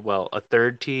 T's? Well, a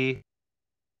third T,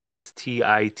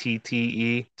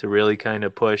 Titte, to really kind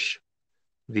of push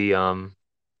the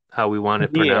how we want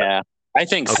it pronounced? Yeah, I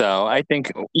think so. I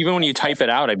think even when you type it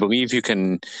out, I believe you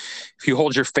can, if you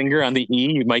hold your finger on the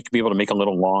E, you might be able to make a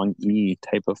little long E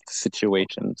type of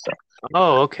situation. So.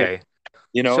 Oh, okay.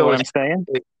 You know what I'm saying?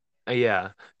 Yeah.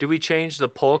 Do we change the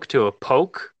polk to a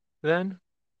poke then?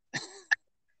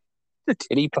 The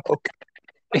titty poke.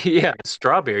 Yeah,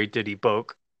 strawberry titty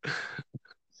poke.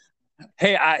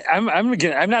 Hey,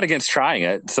 I'm not against trying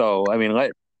it. So I mean,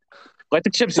 let the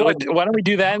chips. Why don't we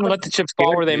do that and let the chips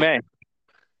fall where they may?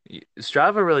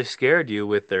 Strava really scared you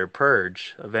with their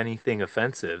purge of anything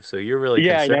offensive, so you're really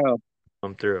concerned. I know.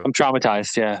 Come through. I'm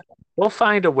traumatized. Yeah, we'll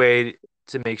find a way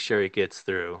to make sure it gets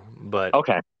through. But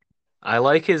okay, I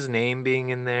like his name being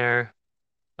in there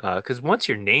because once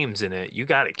your name's in it, you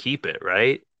got to keep it,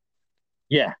 right?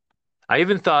 Yeah. I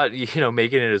even thought,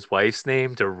 making it his wife's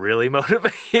name to really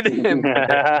motivate him.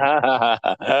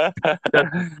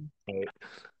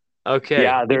 Okay.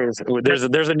 Yeah, there's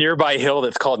a nearby hill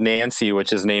that's called Nancy,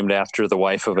 which is named after the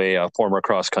wife of a former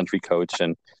cross country coach,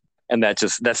 and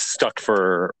that's stuck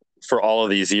for all of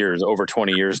these years, over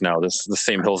 20 years now. The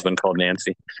same hill's been called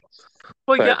Nancy.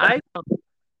 Well, yeah,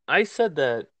 I said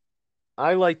that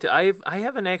I like to. I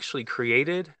haven't actually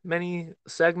created many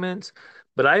segments,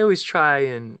 but I always try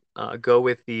and go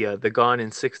with the Gone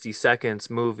in 60 Seconds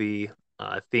movie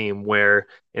theme, where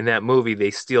in that movie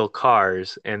they steal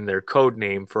cars, and their code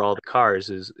name for all the cars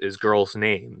is girls'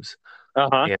 names,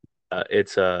 Uh-huh. and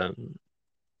it's a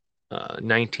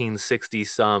 1960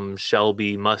 some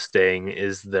Shelby Mustang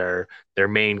is their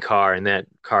main car, and that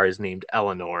car is named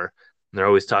Eleanor. And they're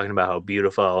always talking about how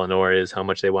beautiful Eleanor is, how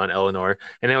much they want Eleanor,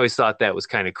 and I always thought that was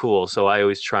kind of cool. So I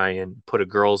always try and put a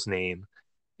girl's name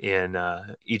in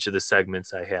each of the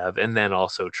segments I have, and then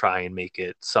also try and make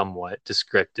it somewhat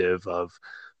descriptive of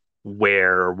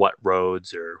where or what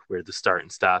roads or where the start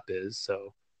and stop is.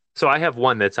 So I have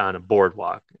one that's on a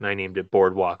boardwalk, and I named it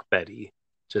Boardwalk Betty,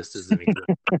 just as an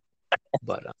example.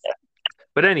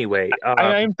 But anyway,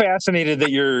 I'm fascinated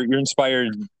that you're inspired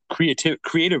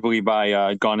creatively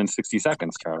by Gone in 60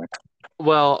 Seconds, Charlie.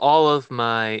 well, all of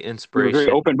my inspiration,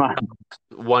 very open mind,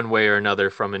 one way or another,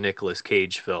 from a Nicolas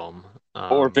Cage film,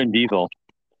 or Vin Diesel.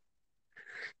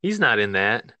 He's not in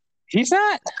that. He's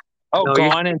not. Oh, no,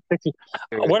 Gone in 60.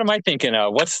 What am I thinking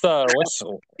of? What's? I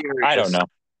don't know.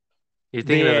 You're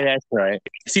thinking that's right.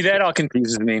 See, that all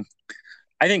confuses me.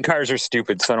 I think cars are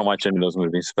stupid, so I don't watch any of those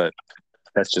movies. But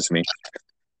that's just me.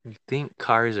 You think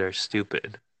cars are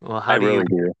stupid? Well, I really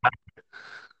do.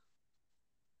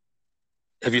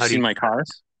 Have you seen my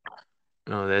cars?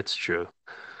 No, that's true.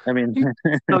 I mean, you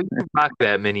rock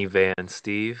that minivan,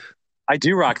 Steve. I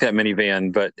do rock that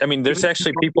minivan, but I mean, there's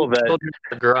actually people that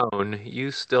are grown. You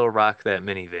still rock that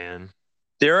minivan.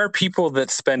 There are people that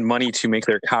spend money to make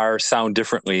their car sound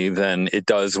differently than it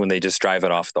does when they just drive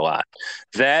it off the lot.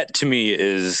 That to me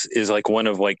is like one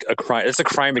of like a crime. It's a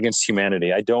crime against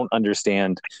humanity. I don't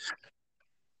understand.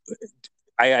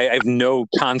 I have no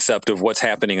concept of what's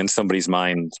happening in somebody's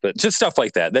mind, but just stuff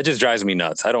like that just drives me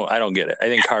nuts. I don't get it. I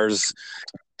think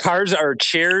cars are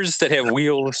chairs that have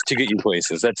wheels to get you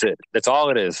places. That's it. That's all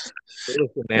it is.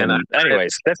 Man,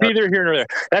 anyways, that's neither here nor there.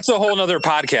 That's a whole nother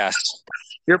podcast.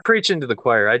 You're preaching to the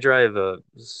choir. I drive a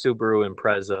Subaru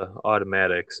Impreza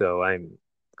automatic, so I'm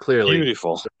clearly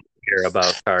beautiful. Care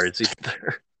about cars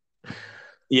either.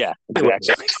 Yeah,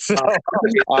 exactly. So,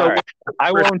 all right.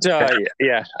 I won't.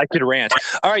 Yeah, I could rant.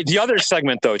 All right. The other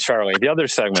segment, though, Charlie. The other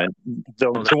segment,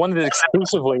 the one that's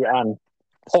exclusively on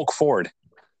Polk Ford.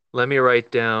 Let me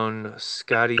write down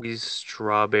Scotty's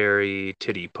Strawberry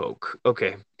Titty Poke.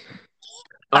 Okay.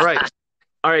 All right.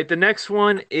 All right. The next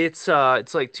one, it's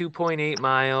like 2.8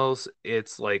 miles.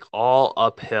 It's like all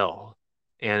uphill,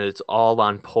 and it's all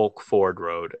on Polk Ford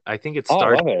Road. I think it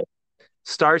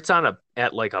starts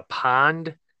at like a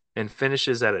pond and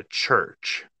finishes at a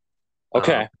church.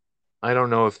 Okay. I don't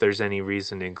know if there's any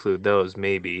reason to include those,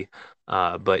 maybe.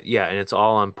 But yeah, and it's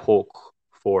all on Polk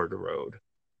Ford Road.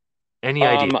 Any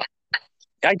idea?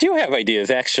 I do have ideas,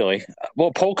 actually.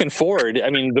 Well, Polk and Ford, I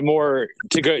mean, the more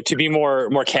to be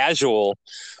more casual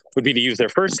would be to use their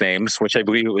first names, which I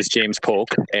believe it was James Polk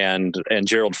and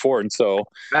Gerald Ford. So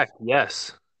correct.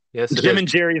 Yes, Jim and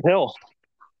Jerry Hill.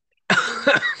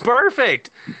 Perfect.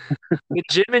 The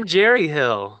Jim and Jerry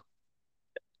Hill.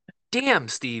 Damn,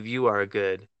 Steve, you are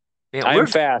good. Man, I'm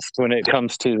fast when it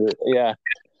comes to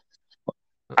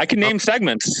I can name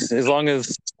segments as long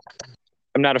as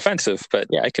I'm not offensive, but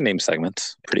yeah, I can name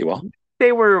segments pretty well.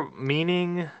 They were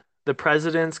meaning the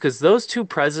presidents, because those two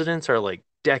presidents are like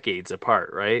decades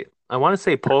apart, right? I want to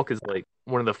say Polk is like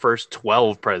one of the first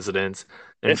 12 presidents,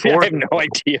 and Ford, I have no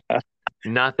idea.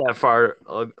 Not that far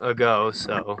ago,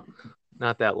 so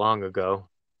not that long ago.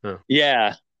 Huh.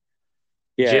 Yeah.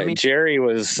 Jerry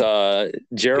was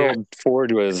Gerald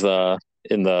Ford was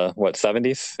in the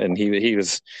 70s, and he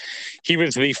was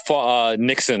the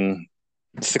Nixon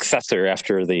successor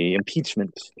after the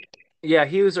impeachment. Yeah,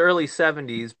 he was early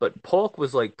 70s, but Polk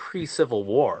was like pre-Civil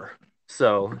War,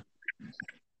 so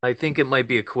I think it might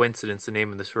be a coincidence the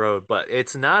name of this road, but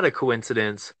it's not a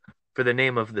coincidence for the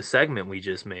name of the segment we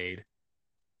just made.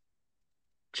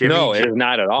 No, it is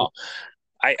not at all.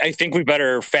 I think we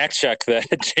better fact check that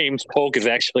James Polk is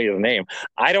actually his name.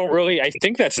 I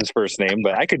think that's his first name,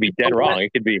 but I could be dead wrong.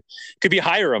 It could be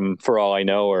Hiram for all I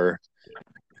know, or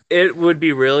it would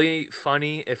be really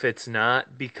funny if it's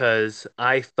not, because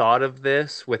I thought of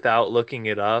this without looking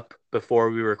it up before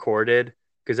we recorded,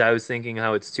 because I was thinking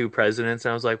how it's two presidents,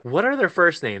 and I was like, what are their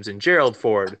first names? And Gerald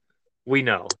Ford, we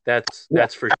know. That's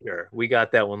for sure. We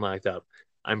got that one locked up.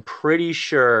 I'm pretty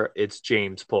sure it's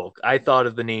James Polk. I thought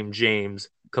of the name James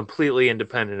completely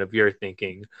independent of your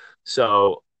thinking.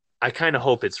 So I kind of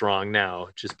hope it's wrong now,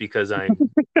 just because I'm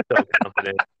so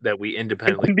confident that we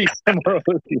independently be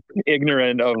similarly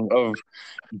ignorant of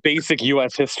basic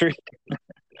U.S. history.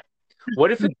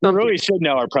 What if it's We something? really should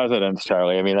know our presidents,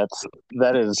 Charlie. I mean,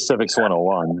 that is civics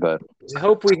 101. But I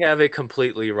hope we have it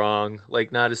completely wrong,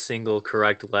 like not a single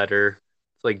correct letter.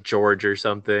 It's like George or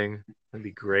something. That'd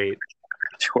be great.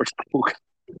 George Bush.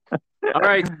 All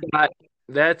right, Scott,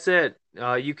 that's it.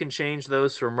 You can change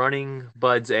those from Running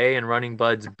Buds A and Running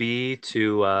Buds B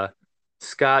to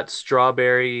Scott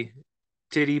Strawberry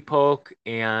Titty Poke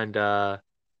and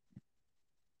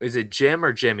is it Jim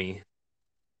or Jimmy?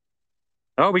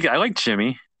 Oh, I like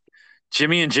Jimmy.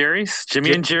 Jimmy and Jerry's.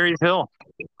 Jimmy and Jerry's Hill.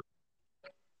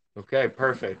 Okay,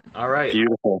 perfect. All right.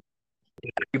 Beautiful.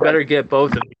 You better get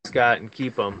both of them, Scott, and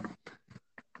keep them.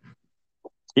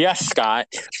 Yes, Scott.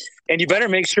 And you better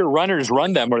make sure runners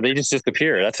run them or they just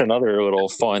disappear. That's another little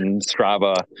fun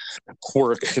Strava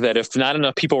quirk that if not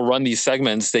enough people run these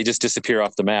segments, they just disappear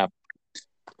off the map.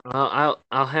 I'll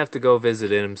have to go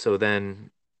visit him so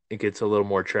then it gets a little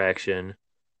more traction.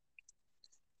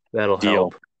 That'll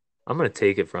help. I'm gonna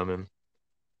take it from him.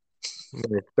 I'm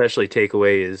gonna especially take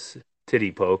away his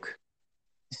titty poke.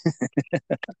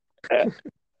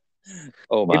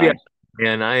 Oh my.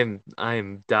 Man,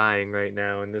 I'm dying right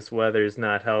now, and this weather is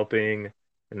not helping.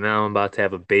 And now I'm about to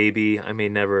have a baby. I may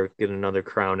never get another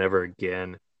crown ever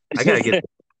again. I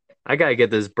gotta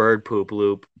get this bird poop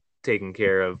loop taken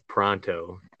care of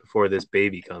pronto before this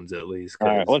baby comes, at least. All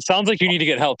right. Well, it sounds like you need to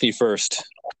get healthy first.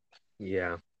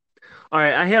 Yeah. All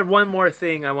right. I had one more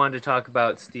thing I wanted to talk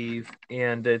about, Steve,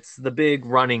 and it's the big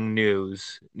running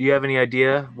news. Do you have any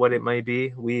idea what it might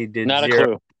be? We did not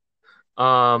zero.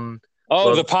 A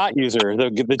clue. The pot user,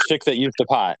 the chick that used the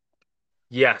pot.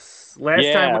 Yes. Last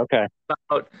time okay.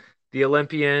 About the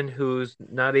Olympian who's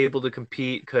not able to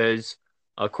compete because,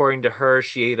 according to her,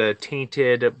 she ate a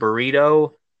tainted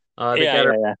burrito.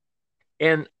 Yeah.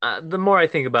 And the more I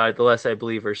think about it, the less I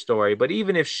believe her story. But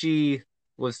even if she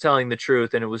was telling the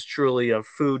truth and it was truly a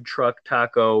food truck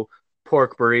taco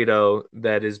pork burrito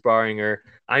that is barring her,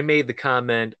 I made the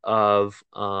comment of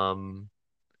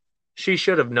she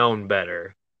should have known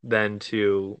better than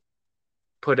to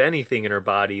put anything in her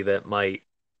body that might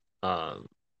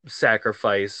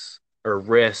sacrifice or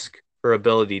risk her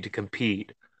ability to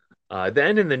compete.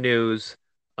 Then in the news,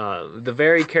 the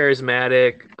very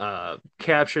charismatic,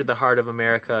 captured the heart of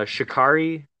America,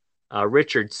 Sha'Carri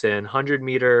Richardson,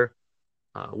 100-meter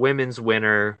women's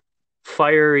winner,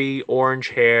 fiery orange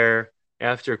hair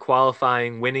after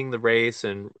qualifying, winning the race,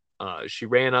 and she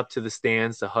ran up to the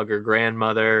stands to hug her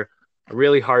grandmother. A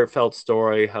really heartfelt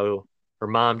story how her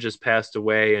mom just passed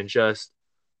away and just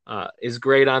is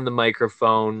great on the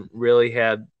microphone. Really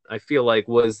had, I feel like,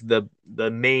 was the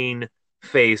main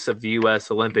face of the U.S.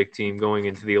 Olympic team going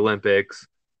into the Olympics.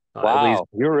 Wow, least,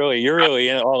 you're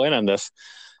really all in on this.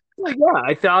 Yeah,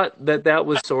 I thought that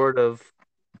was sort of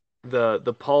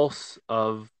the pulse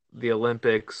of the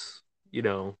Olympics,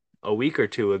 a week or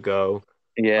two ago.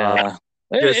 Yeah,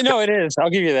 it is. I'll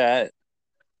give you that.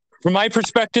 From my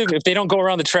perspective, if they don't go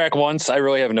around the track once, I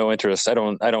really have no interest. I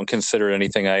don't consider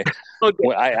anything. I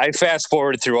fast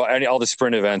forward through all the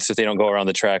sprint events if they don't go around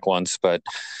the track once. But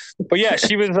yeah,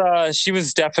 she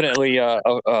was definitely a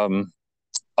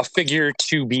figure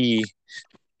to be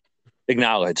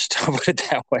acknowledged. I'll put it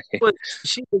that way. But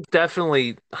she was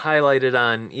definitely highlighted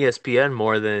on ESPN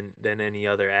more than any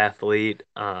other athlete.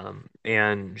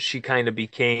 And she kind of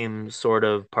became sort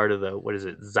of part of the, what is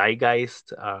it,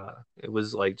 zeitgeist. It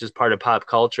was like just part of pop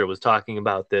culture, was talking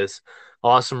about this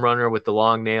awesome runner with the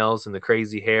long nails and the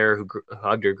crazy hair who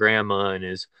hugged her grandma and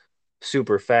is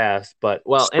super fast. But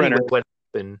anyway, what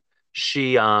happened?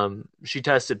 She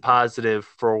tested positive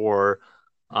for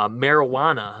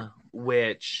marijuana,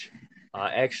 which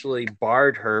actually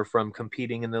barred her from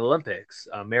competing in the Olympics.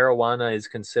 Marijuana is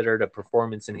considered a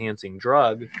performance-enhancing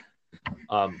drug,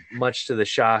 much to the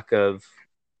shock of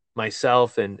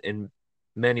myself and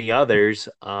many others.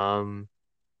 And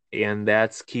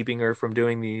that's keeping her from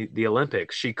doing the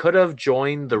Olympics. She could have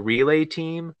joined the relay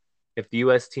team if the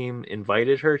U.S. team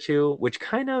invited her to, which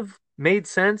kind of made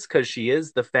sense because she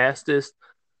is the fastest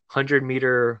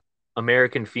 100-meter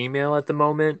American female at the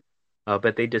moment.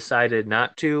 But they decided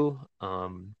not to.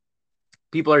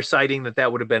 People are citing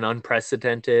that would have been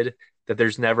unprecedented, that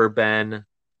there's never been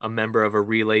a member of a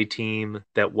relay team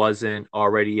that wasn't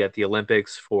already at the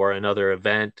Olympics for another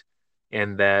event,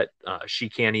 and that she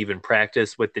can't even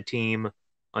practice with the team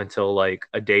until like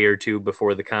a day or two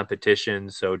before the competition.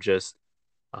 So just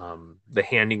the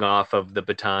handing off of the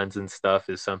batons and stuff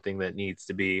is something that needs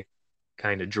to be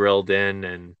kind of drilled in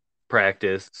and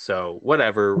practiced. So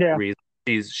whatever reason,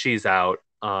 she's out.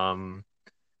 And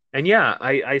yeah,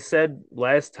 I said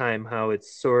last time how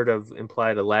it's sort of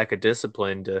implied a lack of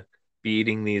discipline to be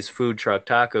eating these food truck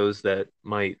tacos that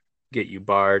might get you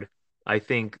barred. I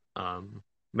think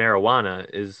marijuana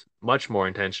is much more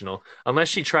intentional, unless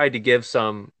she tried to give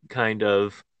some kind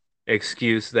of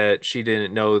excuse that she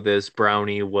didn't know this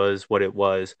brownie was what it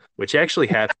was, which actually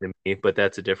happened to me, but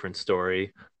that's a different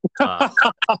story. Uh,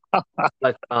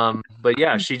 but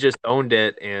yeah, she just owned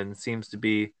it and seems to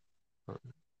be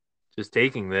just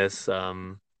taking this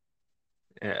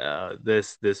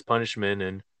punishment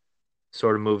and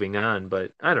sort of moving on.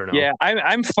 But I don't know. Yeah,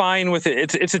 I'm fine with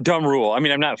it. It's a dumb rule. I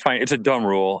mean, I'm not fine. It's a dumb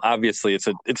rule. Obviously, it's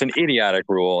an idiotic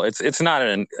rule. It's not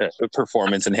a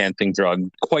performance enhancing drug.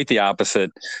 Quite the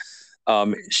opposite.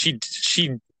 She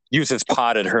uses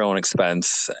pot at her own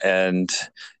expense, and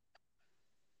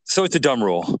so it's a dumb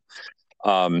rule.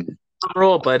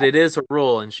 Rule, but it is a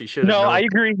rule, and she should have No, known. I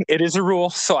agree. It is a rule.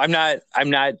 So I'm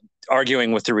not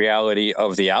arguing with the reality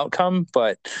of the outcome,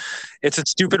 but it's a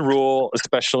stupid rule,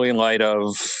 especially in light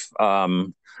of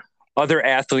other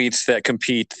athletes that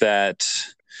compete that,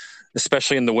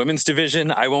 especially in the women's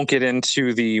division. I won't get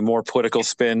into the more political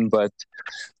spin, but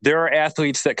there are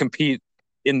athletes that compete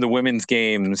in the women's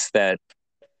games that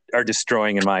are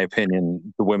destroying, in my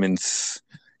opinion, the women's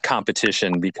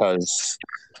competition because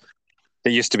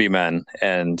they used to be men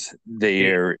and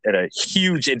they are at a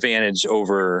huge advantage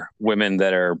over women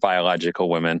that are biological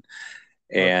women.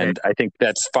 And I think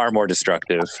that's far more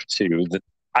destructive to the,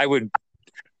 I would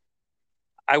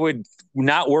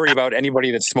not worry about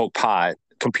anybody that smoked pot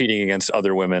competing against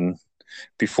other women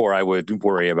before I would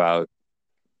worry about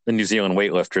the New Zealand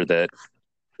weightlifter that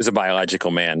is a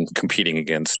biological man competing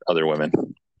against other women.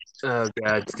 Oh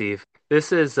God, Steve,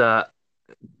 this is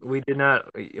we did not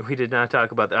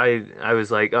talk about that. I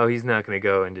was like, oh, he's not going to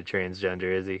go into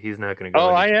transgender, is he? He's not going to go.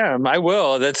 Oh, I am. I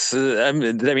will. That's. I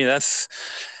mean, that's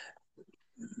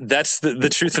the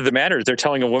truth of the matter. They're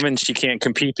telling a woman she can't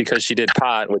compete because she did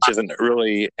pot, which isn't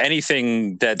really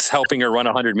anything that's helping her run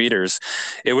 100 meters.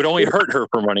 It would only hurt her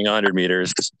from running 100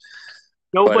 meters.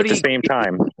 But at the Nobody same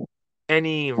time,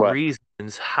 any what?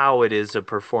 reasons how it is a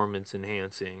performance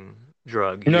enhancing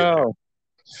drug here. No,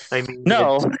 I mean,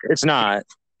 no, it's not.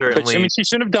 But I certainly. mean, she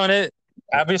shouldn't have done it.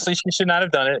 Obviously, she should not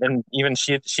have done it, and even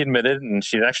she admitted, and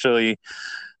she's actually.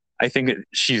 I think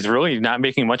she's really not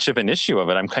making much of an issue of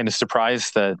it. I'm kind of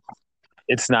surprised that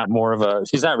it's not more of a.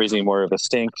 She's not raising more of a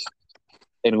stink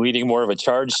and leading more of a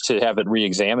charge to have it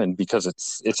re-examined because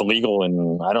it's legal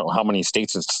in I don't know how many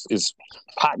states is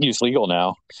pot use legal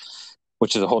now,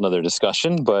 which is a whole nother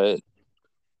discussion. But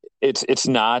it's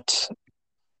not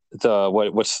the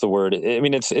what's the word? I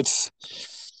mean, it's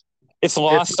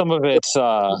lost some of its.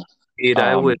 I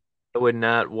would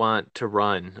not want to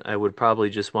run. I would probably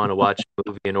just want to watch a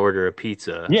movie and order a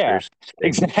pizza. Yeah,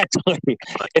 exactly.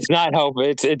 It's not help.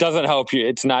 It doesn't help you.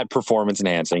 It's not performance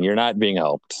enhancing. You're not being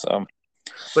helped. So.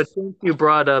 But since you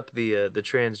brought up the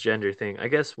transgender thing, I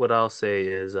guess what I'll say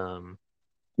is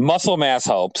muscle mass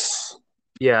helps.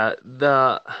 Yeah,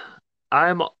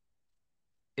 I'm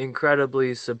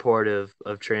incredibly supportive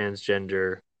of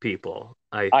transgender people.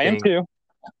 I am too.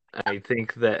 I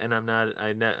think that, and I'm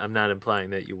not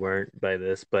implying that you weren't by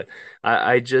this, but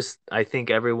I think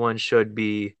everyone should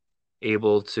be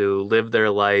able to live their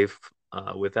life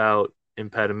without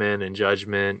impediment and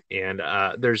judgment. And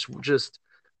there's just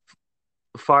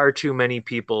far too many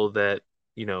people that,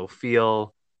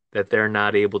 feel that they're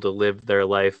not able to live their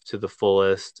life to the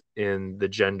fullest in the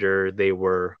gender they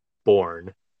were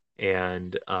born.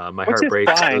 And my heart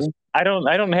breaks. I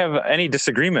don't have any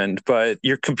disagreement, but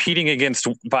you're competing against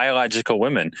biological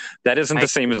women. That isn't the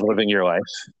same as living your life.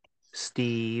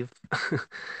 Steve.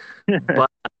 But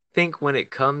I think when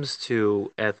it comes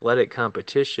to athletic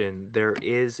competition, there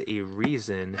is a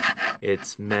reason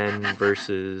it's not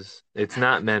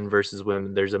men versus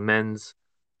women. There's a men's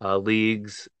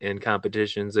leagues and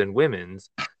competitions and women's.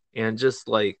 And just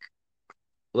like,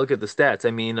 look at the stats.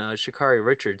 I mean, Sha'Carri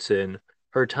Richardson,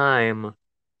 her time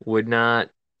would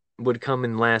come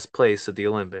in last place at the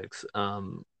Olympics.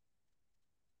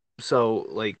 So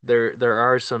like there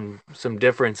are some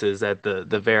differences at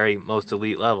the very most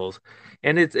elite levels,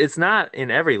 and it's not in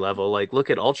every level. Like look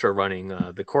at ultra running.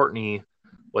 The Courtney,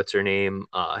 what's her name,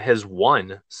 has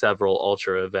won several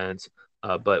ultra events.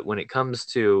 But when it comes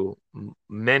to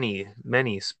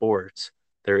many sports,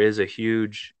 there is a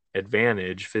huge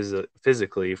advantage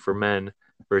physically for men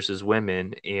versus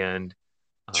women, and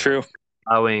true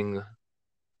allowing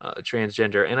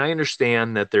transgender. And I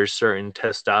understand that there's certain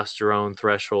testosterone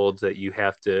thresholds that you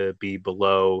have to be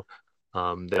below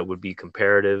that would be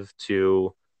comparative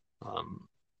to,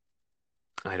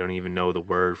 I don't even know the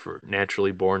word for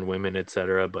naturally born women,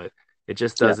 etc. But it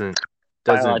just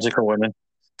biological women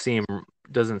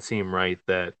doesn't seem right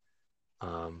that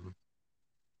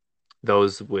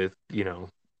those with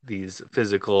these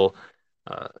physical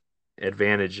uh,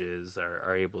 advantages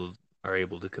are able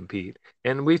to compete.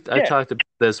 And I Yeah. talked about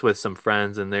this with some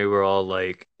friends, and they were all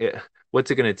like, "What's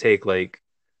it going to take? Like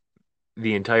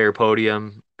the entire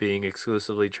podium being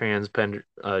exclusively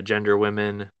gender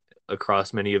women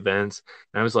across many events?"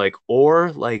 And I was like,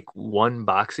 "Or like one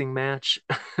boxing match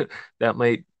that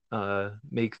might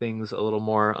make things a little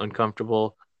more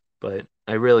uncomfortable." But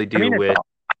I really I do mean, wish.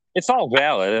 it's all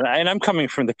valid, and I'm coming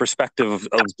from the perspective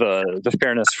of the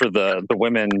fairness for the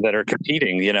women that are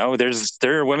competing. You know, there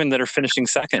are women that are finishing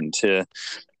second to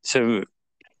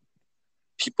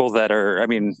people that are, I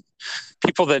mean,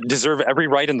 people that deserve every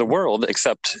right in the world,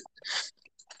 except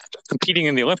competing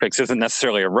in the Olympics isn't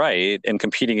necessarily a right, and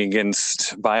competing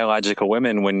against biological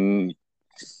women when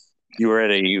you are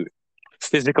at a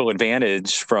physical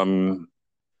advantage from,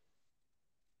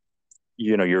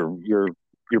 you know, your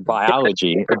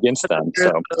biology against them.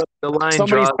 So The line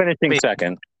somebody's draws finishing me.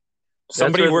 second. That's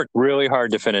Somebody where worked really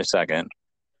hard to finish second.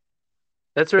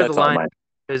 that's where the That's all line mine.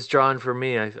 is drawn for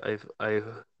me. I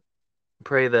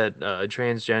pray that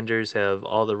transgenders have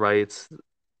all the rights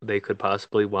they could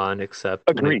possibly want, except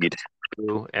when it Agreed. comes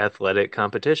to athletic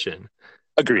competition.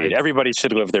 Agreed. I Everybody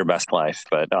should live their best life,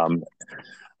 but I'm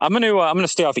gonna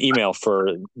stay off email for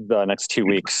the next 2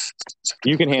 weeks.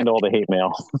 You can handle all the hate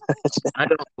mail.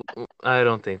 I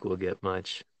don't think we'll get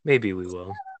much. Maybe we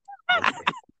will.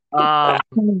 Okay.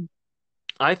 Um,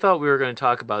 I thought we were going to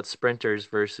talk about sprinters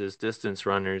versus distance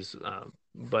runners,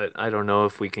 but I don't know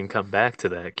if we can come back to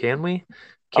that. Can we?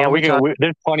 Oh, Can we talk?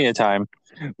 There's plenty of time.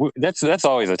 That's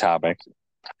always a topic.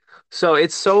 So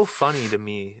it's so funny to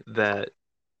me that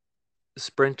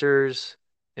sprinters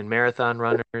and marathon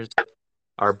runners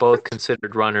are both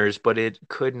considered runners, but it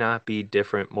could not be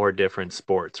more different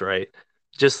sports, right?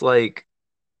 Just like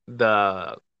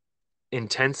the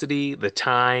intensity, the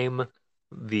time,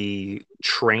 the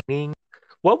training.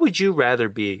 What would you rather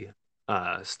be,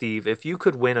 Steve, if you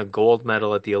could win a gold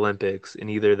medal at the Olympics in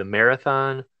either the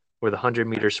marathon or the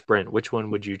 100-meter sprint? Which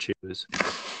one would you choose?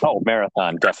 Oh,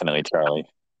 marathon, definitely, Charlie.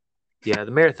 Yeah,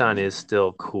 the marathon is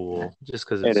still cool just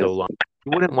because it's It so is. long.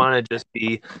 You wouldn't want to just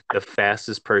be the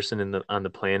fastest person on the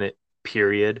planet,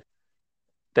 period.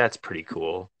 That's pretty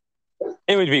cool.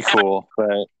 It would be cool,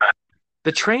 but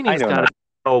The I training's don't got know. to be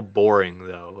so boring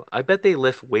though. I bet they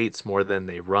lift weights more than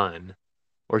they run.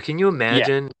 Or can you Yeah,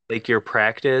 imagine like your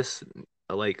practice?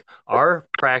 Like our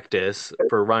practice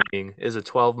for running is a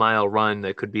 12-mile run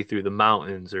that could be through the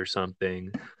mountains or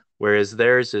something, whereas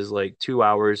theirs is like 2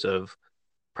 hours of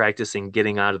practicing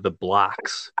getting out of the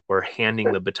blocks or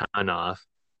handing the baton off.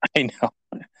 I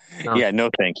know. Sounds Yeah, no,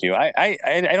 thank you. I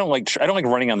don't like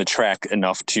running on the track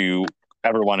enough to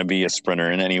ever want to be a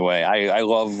sprinter in any way. I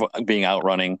love being out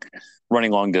running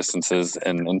long distances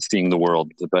and seeing the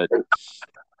world. But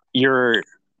you're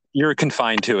you're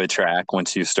confined to a track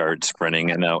once you start sprinting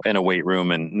in a weight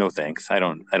room, and no thanks. I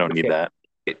don't need okay. that.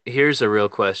 Here's a real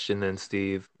question then,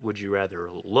 Steve. Would you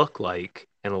rather look like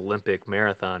an Olympic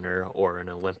marathoner or an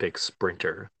Olympic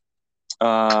sprinter?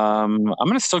 I'm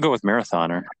gonna still go with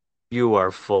marathoner. You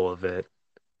are full of it.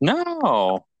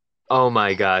 No. Oh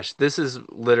my gosh, this is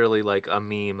literally like a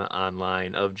meme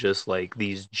online of just like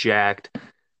these jacked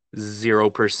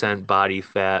 0% body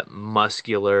fat,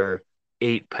 muscular,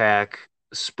 eight-pack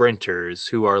sprinters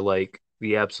who are like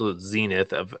the absolute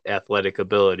zenith of athletic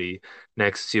ability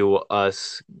next to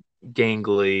us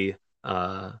gangly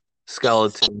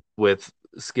skeletons with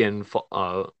skin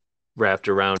wrapped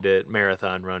around it,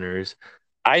 marathon runners.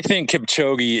 I think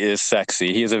Kipchoge is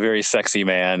sexy. He is a very sexy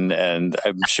man, and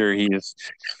I'm sure he's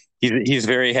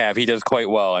very happy. He does quite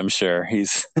well. I'm sure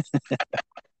he's.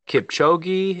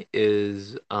 Kipchoge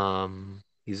is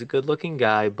he's a good-looking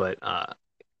guy, but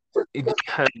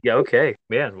yeah, okay,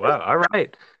 man, wow, all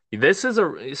right. This is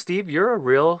a Steve, you're a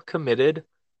real committed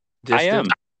I am.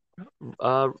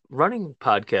 distance running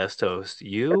podcast host.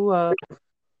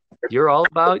 You're all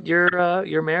about your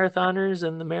marathoners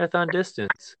and the marathon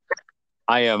distance.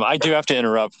 I am. I do have to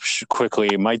interrupt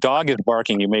quickly. My dog is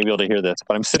barking. You may be able to hear this,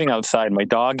 but I'm sitting outside. My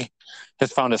dog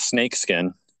has found a snake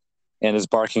skin and is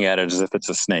barking at it as if it's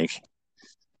a snake.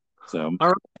 So, All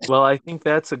right. Well, I think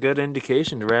that's a good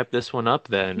indication to wrap this one up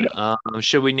then.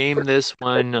 Should we name this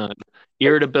one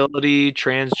irritability,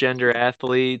 transgender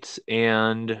athletes,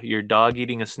 and your dog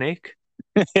eating a snake?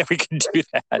 yeah, we can do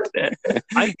that.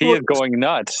 I He is going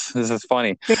nuts. This is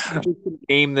funny. think we could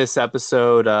name this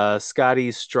episode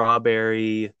Scotty's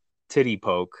Strawberry Titty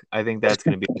Poke. I think that's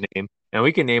going to be the name. And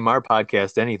we can name our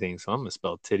podcast anything, so I'm going to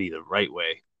spell titty the right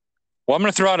way. Well, I'm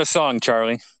going to throw out a song,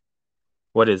 Charlie.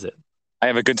 What is it? I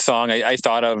have a good song I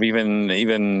thought of even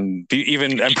I'm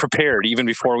prepared even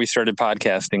before we started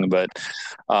podcasting, but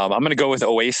I'm going to go with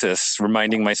Oasis,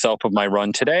 reminding myself of my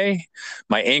run today,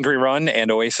 my angry run,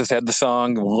 and Oasis had the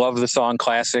song. Love the song,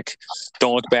 classic.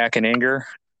 Don't Look Back in Anger.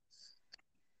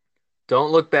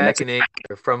 Don't Look Back in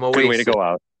Anger from Oasis. Good way to go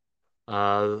out.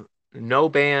 No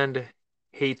band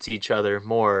hates each other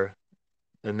more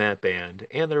than that band,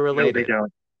 and they're related. No, they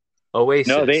don't. Oasis.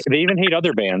 No, they even hate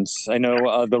other bands. I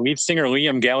know the lead singer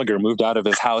Liam Gallagher moved out of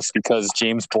his house because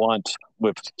James Blunt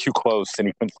lived too close, and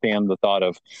he couldn't stand the thought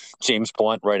of James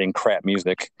Blunt writing crap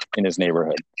music in his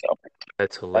neighborhood. So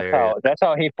that's hilarious. That's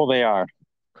how hateful they are.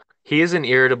 He is an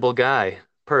irritable guy.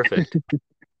 Perfect.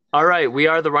 All right, we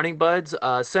are the Running Buds.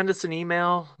 Send us an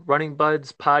email,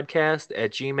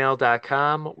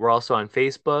 runningbudspodcast@gmail.com. We're also on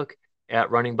Facebook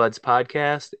at Running Buds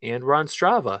Podcast, and we're on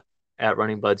Strava at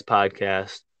Running Buds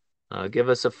Podcast. Give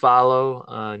us a follow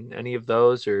on any of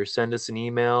those or send us an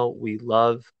email. We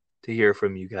love to hear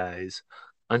from you guys.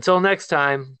 Until next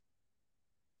time.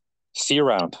 See you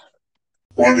around.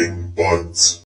 Running Buds.